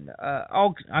marriage and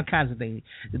all kinds of things.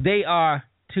 They are,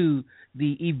 to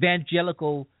the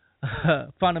evangelical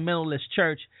fundamentalist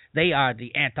church, they are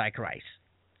the Antichrist.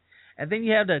 And then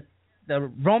you have the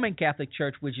Roman Catholic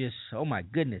Church, which is, oh my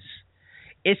goodness,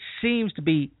 it seems to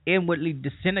be inwardly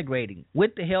disintegrating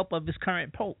with the help of its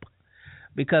current pope.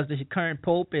 Because the current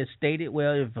pope has stated,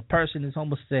 well, if a person is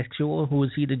homosexual, who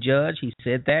is he to judge? He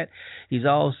said that. He's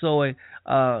also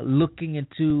looking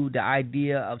into the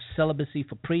idea of celibacy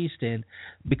for priests. And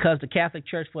because the Catholic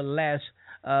Church for the last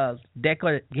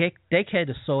decade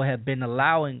or so have been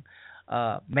allowing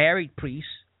married priests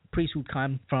who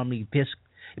come from the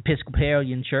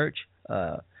Episcopalian Church,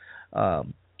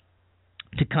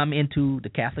 to come into the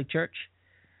Catholic Church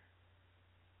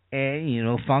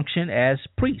and, function as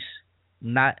priests,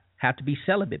 not have to be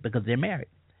celibate because they're married.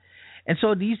 And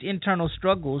so these internal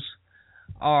struggles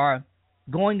are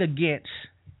going against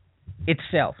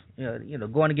itself,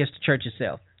 going against the church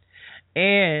itself.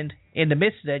 And in the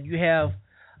midst of that, you have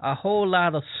a whole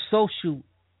lot of social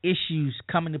issues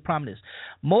coming to prominence.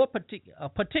 More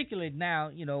particularly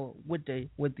now, with the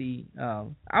I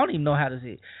don't even know how to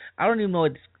say it. I don't even know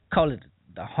what to call it,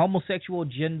 the homosexual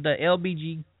agenda,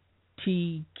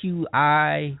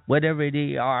 LGBTQI, whatever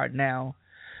they are now.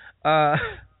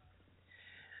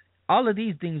 All of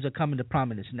these things are coming to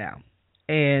prominence now,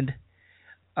 and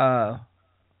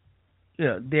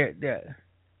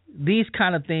these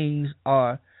kind of things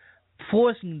are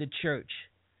forcing the church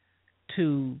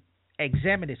to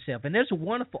examine itself. And there's a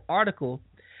wonderful article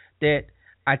that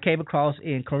I came across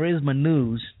in Charisma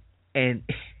News, and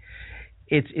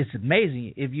it's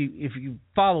amazing. If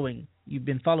you've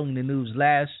been following the news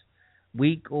last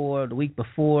week or the week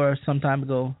before, some time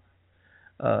ago,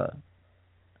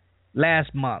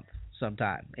 last month,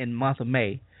 sometime in the month of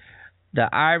May, the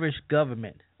Irish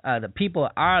government, the people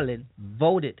of Ireland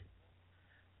voted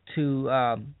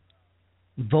to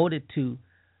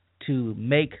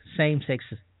make same-sex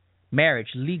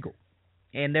marriage legal.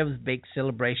 And there was a big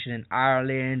celebration in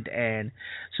Ireland, and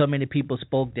so many people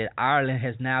spoke that Ireland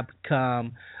has now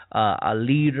become a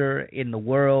leader in the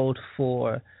world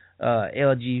for the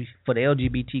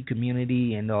LGBT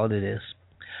community and all of this.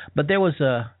 But there's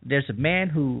a man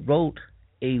who wrote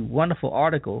a wonderful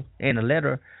article and a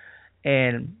letter,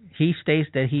 and he states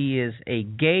that he is a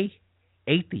gay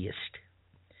atheist.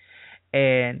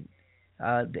 And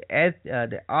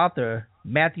the author,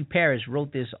 Matthew Parrish,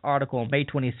 wrote this article on May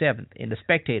 27th in The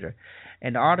Spectator.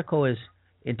 And the article is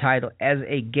entitled, "As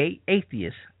a Gay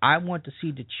Atheist, I Want to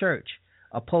See the Church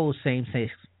Oppose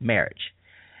Same-Sex Marriage."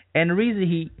 And the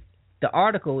reason the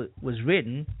article was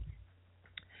written,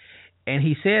 and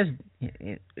he says,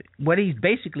 what he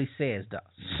basically says,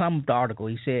 some of the article,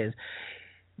 he says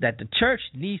that the church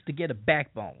needs to get a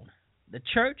backbone. The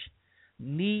church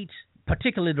needs,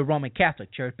 particularly the Roman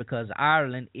Catholic Church, because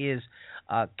Ireland is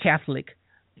Catholic.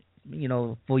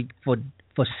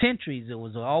 For centuries there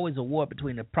was always a war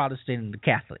between the Protestants and the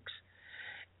Catholics,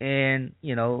 and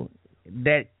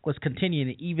that was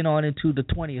continuing even on into the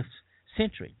 20th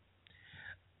century.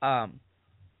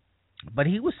 But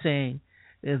he was saying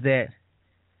is that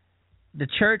the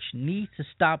church needs to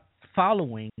stop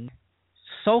following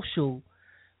social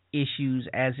issues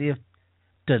as if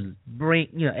to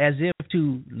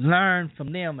learn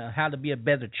from them how to be a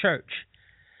better church,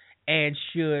 and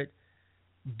should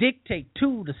dictate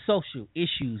to the social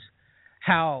issues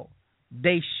how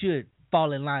they should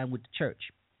fall in line with the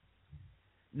church.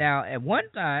 Now, at one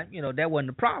time, that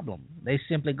wasn't a problem. They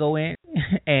simply go in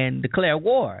and declare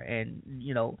war, and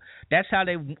that's how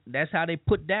they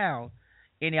put down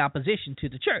any opposition to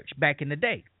the church back in the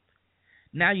day.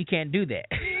 Now you can't do that,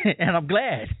 and I'm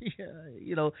glad.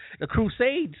 The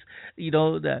Crusades,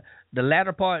 the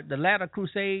latter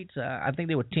Crusades. I think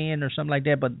they were 10 or something like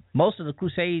that. But most of the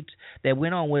Crusades that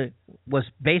went on was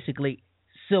basically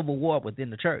civil war within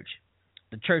the church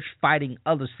fighting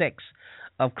other sects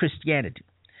of Christianity.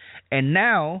 And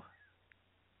now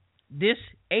this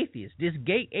atheist, this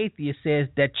gay atheist, says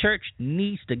that church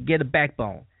needs to get a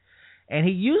backbone, and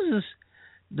he uses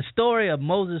the story of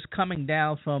Moses coming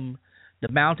down from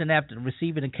the mountain after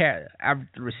receiving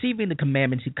the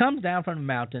commandments. He comes down from the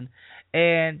mountain,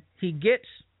 and he gets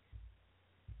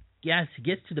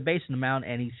to the base of the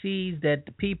mountain, and he sees that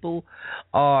the people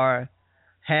are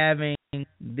having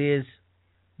this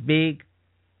big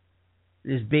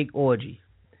orgy,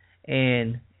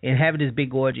 and in having this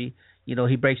big orgy,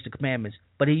 he breaks the commandments.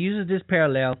 But he uses this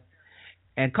parallel.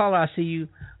 And caller, I see you.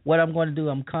 What I'm going to do,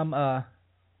 I'm gonna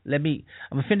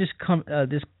finish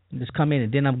this comment,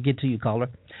 and then I'm gonna get to you, caller.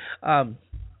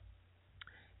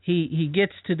 He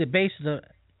gets to the base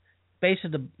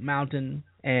of the mountain,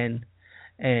 and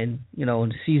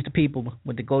sees the people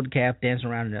with the golden calf dancing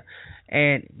around there,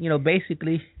 and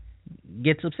basically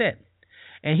gets upset.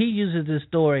 And he uses this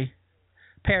story.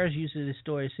 Paris uses this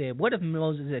story. Said, what if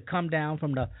Moses had come down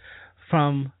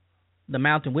from the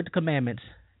mountain with the commandments,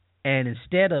 and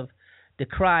instead of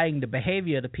decrying the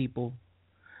behavior of the people,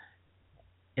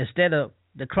 instead of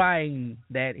decrying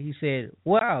that, he said,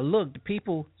 wow, look, the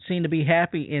people seem to be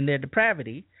happy in their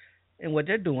depravity and what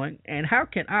they're doing, and how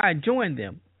can I join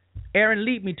them? Aaron,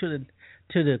 lead me to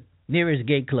the nearest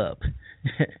gay club.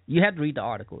 You have to read the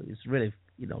article. It's really,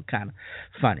 kind of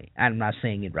funny. I'm not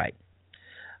saying it right.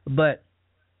 But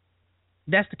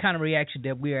that's the kind of reaction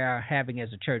that we are having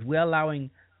as a church. We're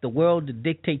allowing the world to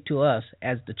dictate to us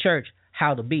as the church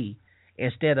how to be,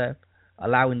 instead of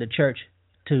allowing the church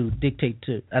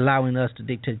allowing us to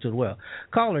dictate to the world.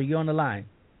 Caller, you're on the line.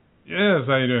 Yes,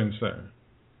 how you doing, sir?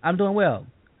 I'm doing well.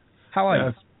 How are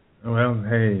you? Well,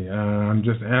 hey, I'm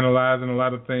just analyzing a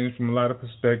lot of things from a lot of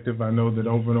perspective. I know that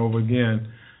over and over again,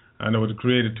 I know what the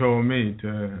Creator told me.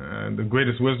 The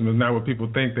greatest wisdom is not what people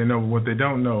think they know, but what they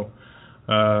don't know.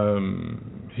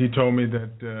 He told me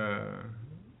that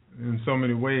in so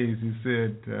many ways, he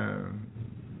said,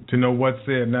 to know what's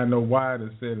said, not know why it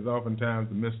is said, is oftentimes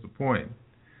to miss the point.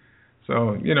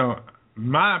 So,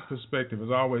 my perspective has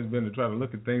always been to try to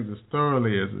look at things as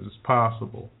thoroughly as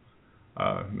possible.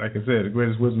 Like I said, the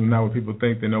greatest wisdom is not what people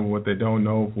think they know, but what they don't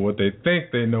know, for what they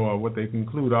think they know, or what they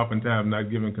conclude, oftentimes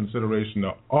not giving consideration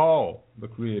to all the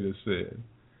Creator said.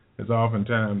 It's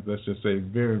oftentimes, let's just say,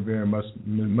 very, very much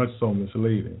so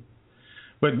misleading.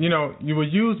 But, you were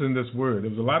using this word.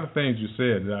 There was a lot of things you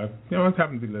said that I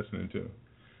happened to be listening to.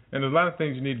 And there's a lot of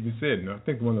things you need to be said. I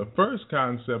think one of the first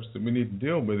concepts that we need to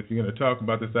deal with, if you're going to talk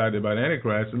about this idea about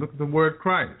Antichrist, is look at the word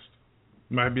Christ.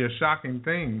 It might be a shocking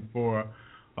thing for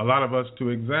a lot of us to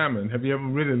examine. Have you ever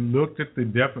really looked at the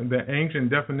ancient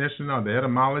definition or the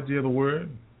etymology of the word?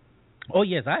 Oh,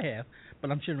 yes, I have.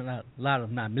 But I'm sure a lot of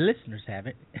my listeners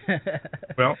haven't.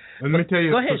 Well, let me tell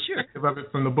you a perspective of it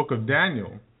from the book of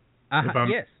Daniel.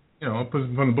 Yes.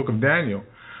 From the book of Daniel.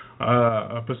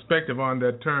 A perspective on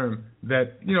that term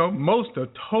that, most are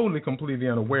totally, completely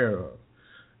unaware of.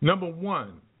 Number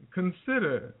one,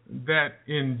 consider that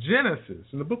in Genesis,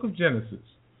 in the book of Genesis,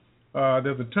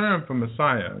 there's a term for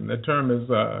Messiah, and that term is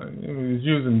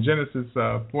used in Genesis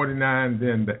 49,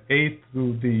 then the 8th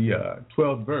through the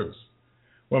 12th verse,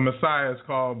 where Messiah is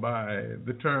called by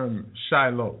the term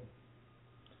Shiloh.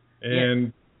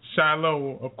 And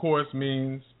Shiloh, of course,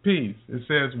 means peace. It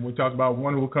says, when we talk about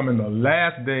one who will come in the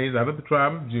last days out of the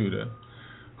tribe of Judah,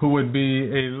 who would be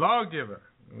a lawgiver.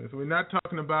 So we're not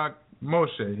talking about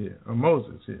Moshe here, or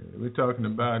Moses here. We're talking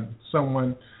about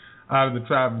someone out of the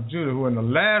tribe of Judah who in the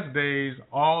last days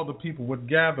all the people would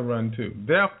gather unto.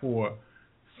 Therefore,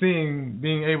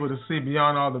 being able to see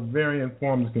beyond all the variant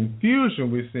forms of confusion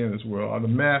we see in this world, all the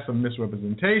massive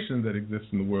misrepresentation that exists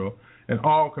in the world, and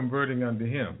all converting unto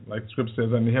him. Like the scripture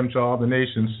says, unto him shall all the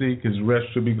nations seek, his rest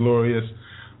shall be glorious,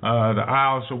 the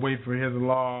isles shall wait for his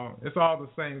law. It's all the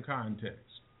same context.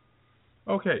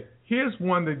 Okay, here's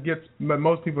one that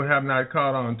most people have not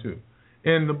caught on to.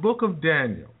 In the book of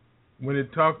Daniel, when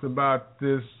it talks about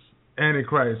this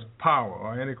Antichrist power,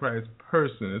 or Antichrist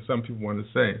person, as some people want to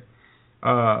say,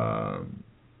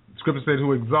 scripture says,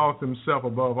 who exalts himself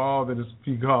above all that is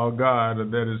to be called God, or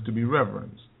that is to be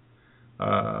reverenced.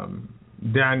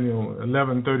 Daniel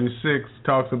 11:36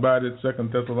 talks about it. 2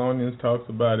 Thessalonians talks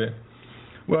about it.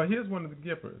 Well, here's one of the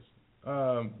givers.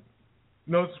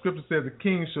 Notice the scripture says, the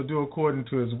king shall do according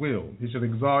to his will. He shall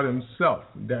exalt himself,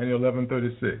 Daniel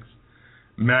 11:36.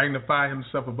 Magnify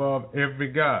himself above every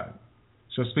god.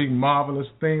 Shall speak marvelous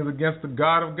things against the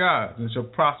God of gods, and shall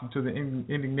prosper till the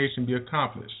indignation be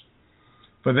accomplished.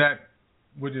 For that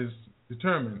which is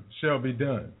determined shall be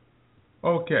done.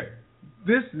 Okay,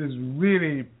 this is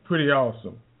really pretty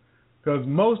awesome. because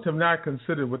most have not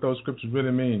considered what those scriptures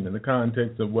really mean in the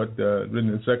context of what's written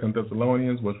in 2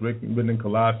 Thessalonians, what's written in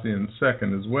Colossians 2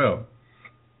 as well.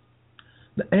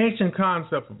 The ancient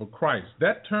concept of a Christ,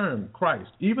 that term Christ,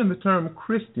 even the term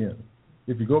Christian,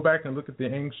 if you go back and look at the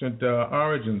ancient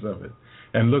origins of it,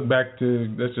 and look back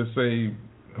to, let's just say,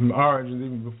 origins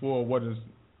even before what is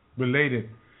related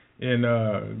in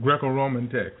Greco-Roman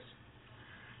texts,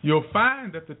 you'll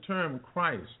find that the term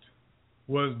Christ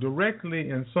was directly,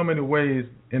 in so many ways,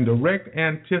 in direct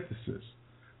antithesis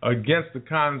against the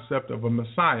concept of a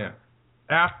Messiah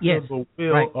after the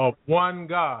will of one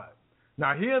God.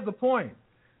 Now, here's the point.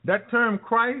 That term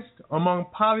Christ among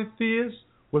polytheists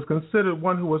was considered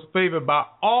one who was favored by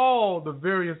all the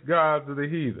various gods of the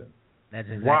heathen. That's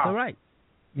exactly right.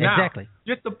 Now, exactly.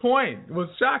 Get the point.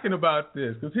 What's shocking about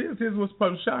this, because here's what's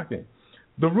shocking.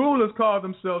 The rulers called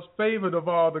themselves favored of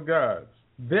all the gods.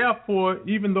 Therefore,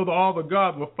 even though all the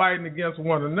gods were fighting against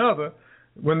one another,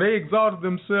 when they exalted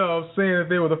themselves, saying that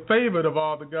they were the favored of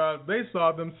all the gods, they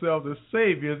saw themselves as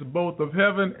saviors both of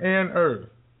heaven and earth.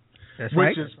 That's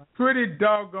which is pretty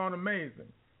doggone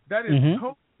amazing. That is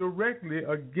totally directly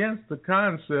against the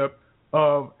concept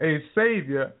of a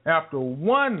Savior after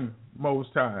one Most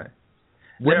High,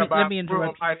 whereby the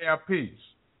world might have peace.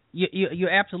 You're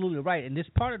absolutely right, and this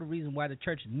is part of the reason why the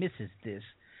church misses this.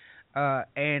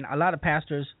 And a lot of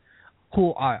pastors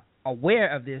who are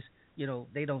aware of this,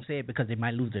 they don't say it because they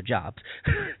might lose their jobs.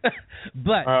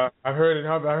 But I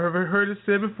heard it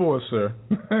said before, sir.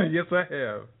 Yes, I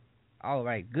have. All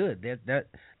right, good.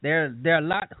 There are a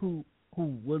lot who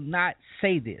will not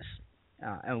say this,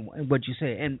 and what you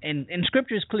say, and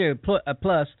Scripture is clear.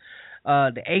 Plus,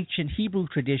 the ancient Hebrew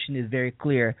tradition is very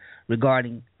clear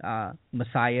regarding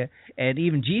Messiah, and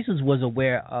even Jesus was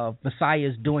aware of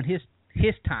Messiahs during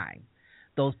his time.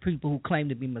 Those people who claim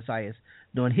to be Messiahs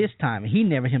during his time, and he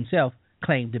never himself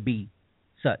claimed to be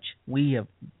such. We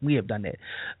have done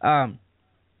that,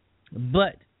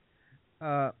 but.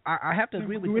 I have to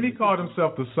agree with you. When he called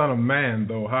himself the Son of Man,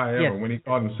 though, however, when he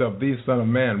called himself the Son of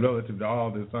Man, relative to all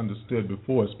that's understood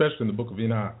before, especially in the book of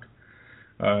Enoch,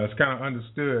 it's kind of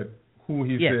understood who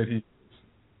he said he is.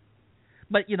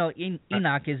 But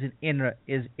Enoch is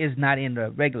not in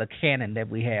the regular canon that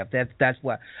we have. That's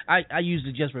why I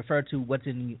usually just refer to what's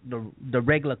in the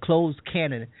regular closed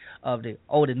canon of the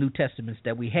Old and New Testaments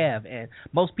that we have, and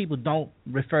most people don't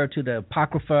refer to the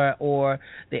Apocrypha or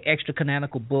the extra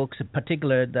canonical books, in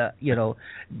particular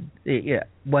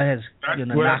what has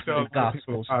Gnostic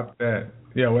Gospels.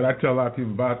 What I tell a lot of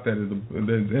people about that is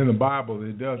in the Bible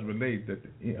it does relate that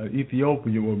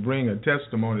Ethiopia will bring a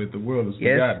testimony that the world is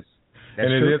forgotten. That's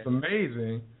and true. It is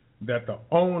amazing that the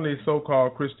only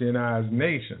so-called Christianized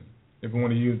nation, if we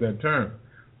want to use that term,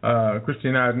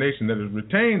 Christianized nation that has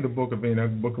retained the Book of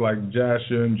Enoch, book like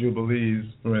Jasher and Jubilees,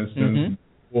 for instance,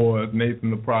 or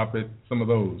Nathan the Prophet, some of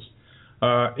those,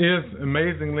 is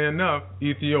amazingly enough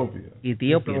Ethiopia.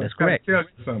 Ethiopia, that's correct. It tells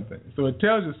you something. So it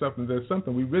tells you something. There's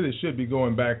something we really should be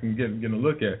going back and getting a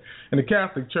look at. And the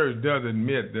Catholic Church does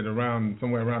admit that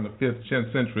somewhere around the 5th,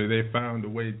 10th century, they found a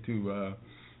way to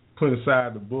put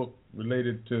aside the book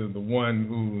related to the one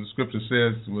who Scripture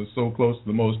says was so close to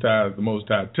the Most High as the Most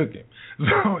High took him.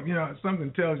 So,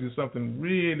 something tells you something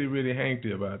really, really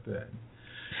hanky about that.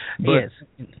 But, yes.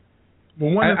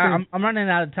 Well, I'm running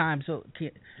out of time, so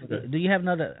do you have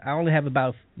another? I only have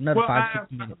about another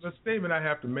 5-6 minutes. The statement I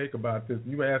have to make about this,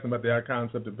 you were asking about the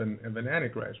concept of an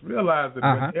Antichrist. Realize that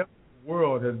whenever the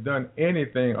world has done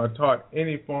anything or taught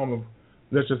any form of,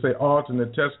 let's just say,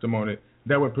 alternate testimony,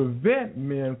 that would prevent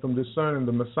men from discerning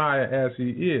the Messiah as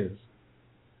he is.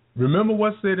 Remember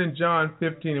what's said in John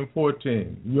 15 and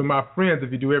 14. You're my friends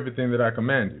if you do everything that I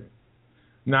command you.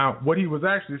 Now, what he was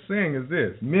actually saying is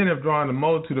this. Men have drawn a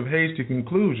multitude of hasty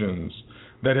conclusions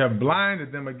that have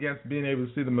blinded them against being able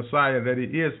to see the Messiah that he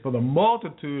is for the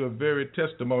multitude of varied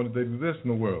testimonies that exist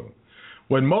in the world.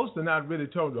 What most are not really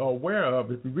told or aware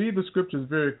of, if you read the Scriptures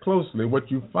very closely, what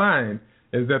you find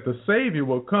is that the Savior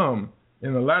will come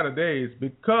in the latter days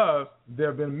because there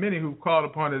have been many who've called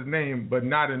upon his name but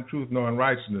not in truth nor in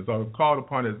righteousness, or called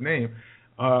upon his name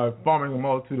forming a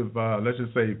multitude of, let's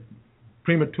just say,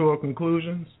 premature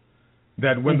conclusions,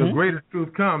 that when the greater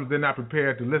truth comes, they're not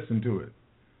prepared to listen to it.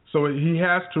 So he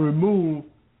has to remove,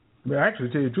 actually,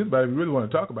 to tell you the truth about it, if you really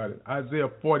want to talk about it, Isaiah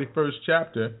 41st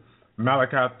chapter,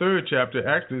 Malachi 3rd chapter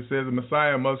actually says the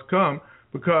Messiah must come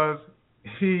because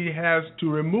he has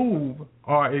to remove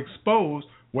or expose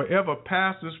whatever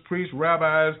pastors, priests,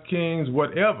 rabbis, kings,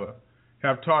 whatever,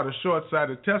 have taught a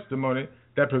short-sighted testimony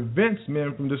that prevents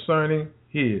men from discerning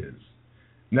his.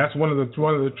 And that's one of the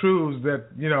truths that,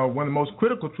 one of the most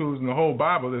critical truths in the whole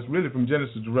Bible is really from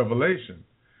Genesis to Revelation.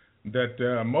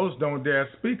 that most don't dare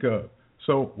speak of.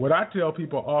 So what I tell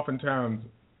people oftentimes,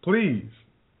 please,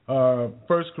 1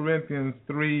 Corinthians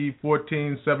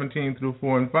 3:14, 17 through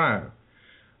 4 and 5.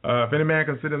 If any man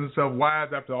considers himself wise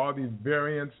after all these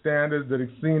variant standards that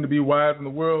seem to be wise in the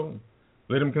world,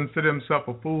 let him consider himself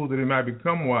a fool that he might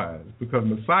become wise, because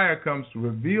Messiah comes to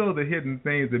reveal the hidden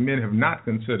things that men have not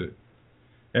considered.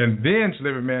 And then shall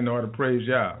every man know how to praise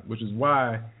Yah, which is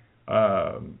why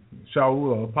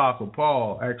Shaul, Apostle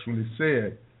Paul, actually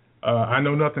said, I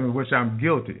know nothing of which I'm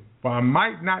guilty, for I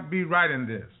might not be right in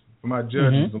this, for my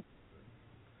judgment.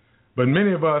 But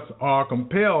many of us are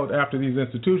compelled after these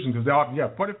institutions, because you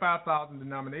have 45,000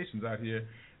 denominations out here,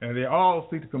 and they all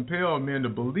seek to compel men to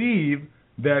believe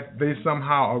that they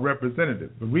somehow are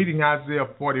representative. But reading Isaiah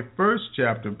 41st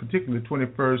chapter, particularly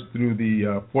 21st through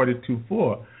the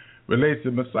 42:4, relates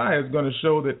to Messiah, is going to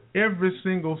show that every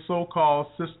single so-called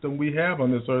system we have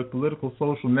on this earth, political,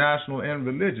 social, national, and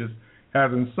religious,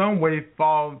 has in some way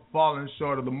fallen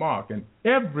short of the mark. And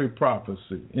every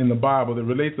prophecy in the Bible that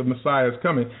relates to Messiah's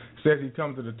coming says he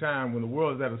comes at a time when the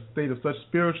world is at a state of such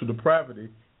spiritual depravity,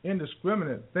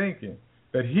 indiscriminate thinking,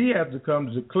 that he has to come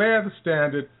to declare the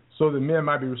standard so that men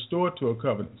might be restored to a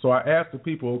covenant. So I ask the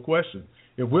people a question.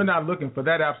 If we're not looking for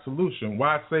that absolution,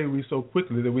 why say we so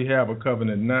quickly that we have a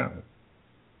covenant now?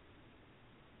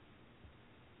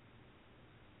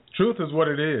 Truth is what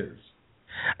it is.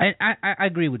 I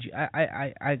agree with you.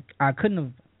 I couldn't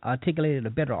have articulated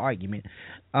a better argument.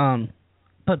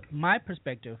 But my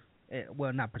perspective,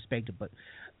 well, not perspective, but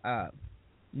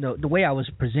the way I was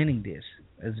presenting this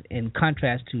is in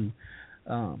contrast to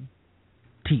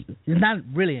it's not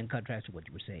really in contrast to what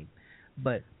you were saying,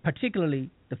 but particularly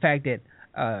the fact that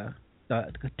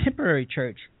the contemporary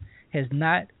church has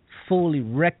not fully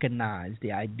recognized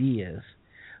the ideas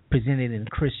presented in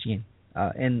Christian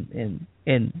and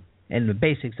the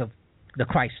basics of the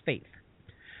Christ faith.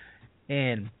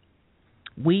 And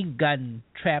we've gotten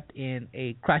trapped in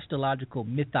a Christological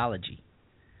mythology.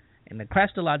 And the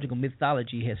Christological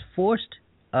mythology has forced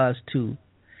us to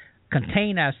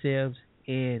contain ourselves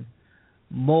in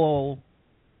moral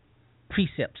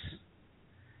precepts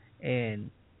and,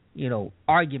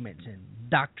 arguments and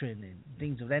doctrine and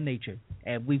things of that nature.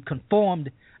 And we've conformed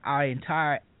our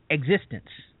entire existence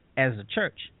as a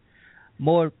church,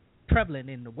 more prevalent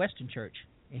in the Western church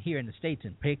and here in the States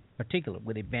in particular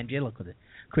with evangelicals,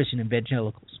 Christian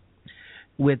evangelicals,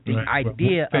 with the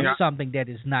idea of something that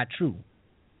is not true.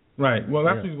 Right. Well,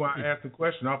 that's why I ask the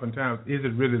question oftentimes, is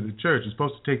it really the church? It's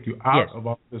supposed to take you out of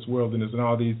all this worldliness and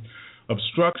all these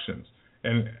obstructions.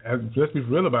 And let's be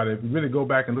real about it. If you really go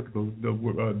back and look at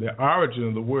the origin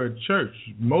of the word church,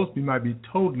 most people might be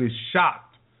totally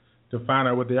shocked to find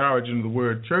out what the origin of the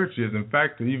word church is. In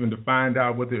fact, even to find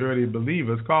out what the early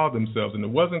believers called themselves. And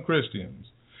it wasn't Christians.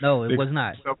 No, it was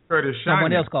not.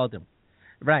 Someone else called them.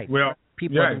 Right. Well,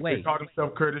 people of the way. They called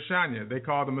themselves Kurdishania. They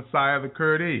called the Messiah the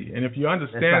Kurdi. And if you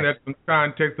understand that from the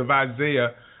context of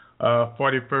Isaiah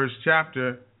 41st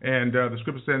chapter, and the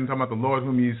scripture says, talking about the Lord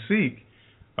whom ye seek,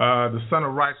 the Son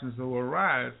of Righteousness will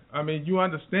arise. I mean, you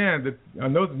understand that, I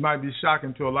know this might be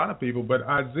shocking to a lot of people, but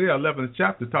Isaiah 11th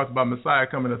chapter talks about Messiah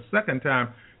coming a second time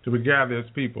to regather his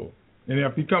people. And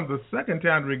if he comes a second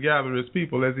time to regather his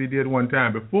people, as he did one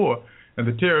time before, and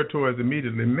the territories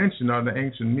immediately mentioned are the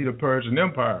ancient Medo-Persian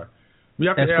Empire, we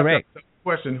have to ask the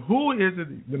question, who is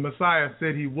it the Messiah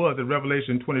said he was at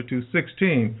Revelation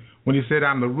 22:16 when he said,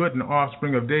 I'm the root and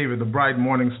offspring of David, the bright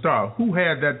morning star? Who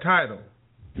had that title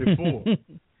before?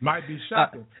 Might be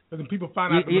shocking. Because when people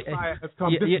find out the Messiah has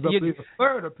come, this is the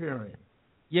third appearing.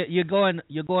 You're going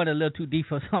a little too deep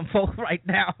for some folks right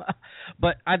now,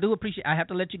 but I do appreciate. I have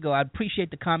to let you go. I appreciate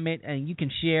the comment, and you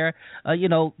can share.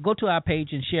 Go to our page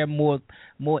and share more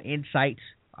insights.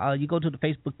 You go to the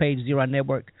Facebook page, Zero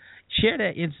Network, share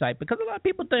that insight, because a lot of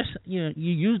people you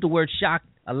use the word shock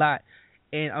a lot,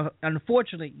 and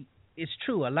unfortunately, it's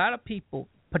true. A lot of people,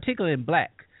 particularly in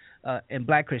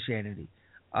Black Christianity,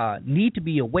 need to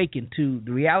be awakened to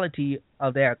the reality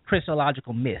of their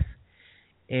Christological myth.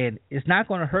 And it's not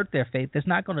going to hurt their faith. It's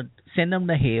not going to send them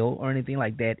to hell or anything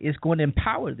like that. It's going to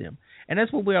empower them. And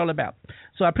that's what we're all about.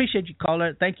 So I appreciate you,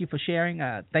 caller. Thank you for sharing.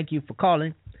 Thank you for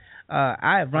calling.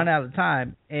 I have run out of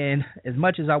time. And as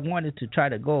much as I wanted to try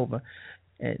to go over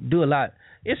and do a lot,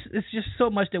 it's just so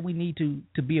much that we need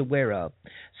to be aware of.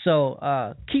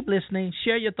 So keep listening.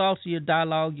 Share your thoughts, your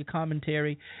dialogue, your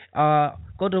commentary.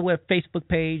 Go to the Facebook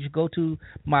page.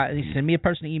 Send me a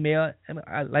personal email.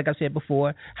 Like I said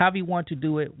before, however you want to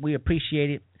do it, we appreciate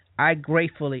it. I am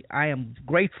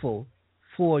grateful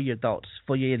for your thoughts,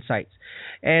 for your insights,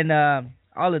 and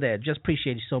all of that. Just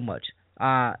appreciate you so much.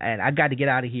 and I got to get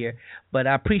out of here. But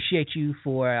I appreciate you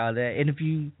for that. And if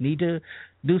you need to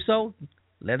do so,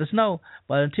 let us know.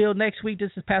 But until next week,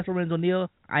 this is Pastor Neal.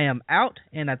 I am out,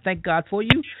 and I thank God for you.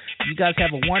 You guys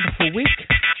have a wonderful week.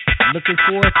 Looking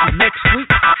forward to next week,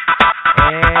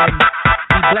 and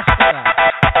be blessed by God.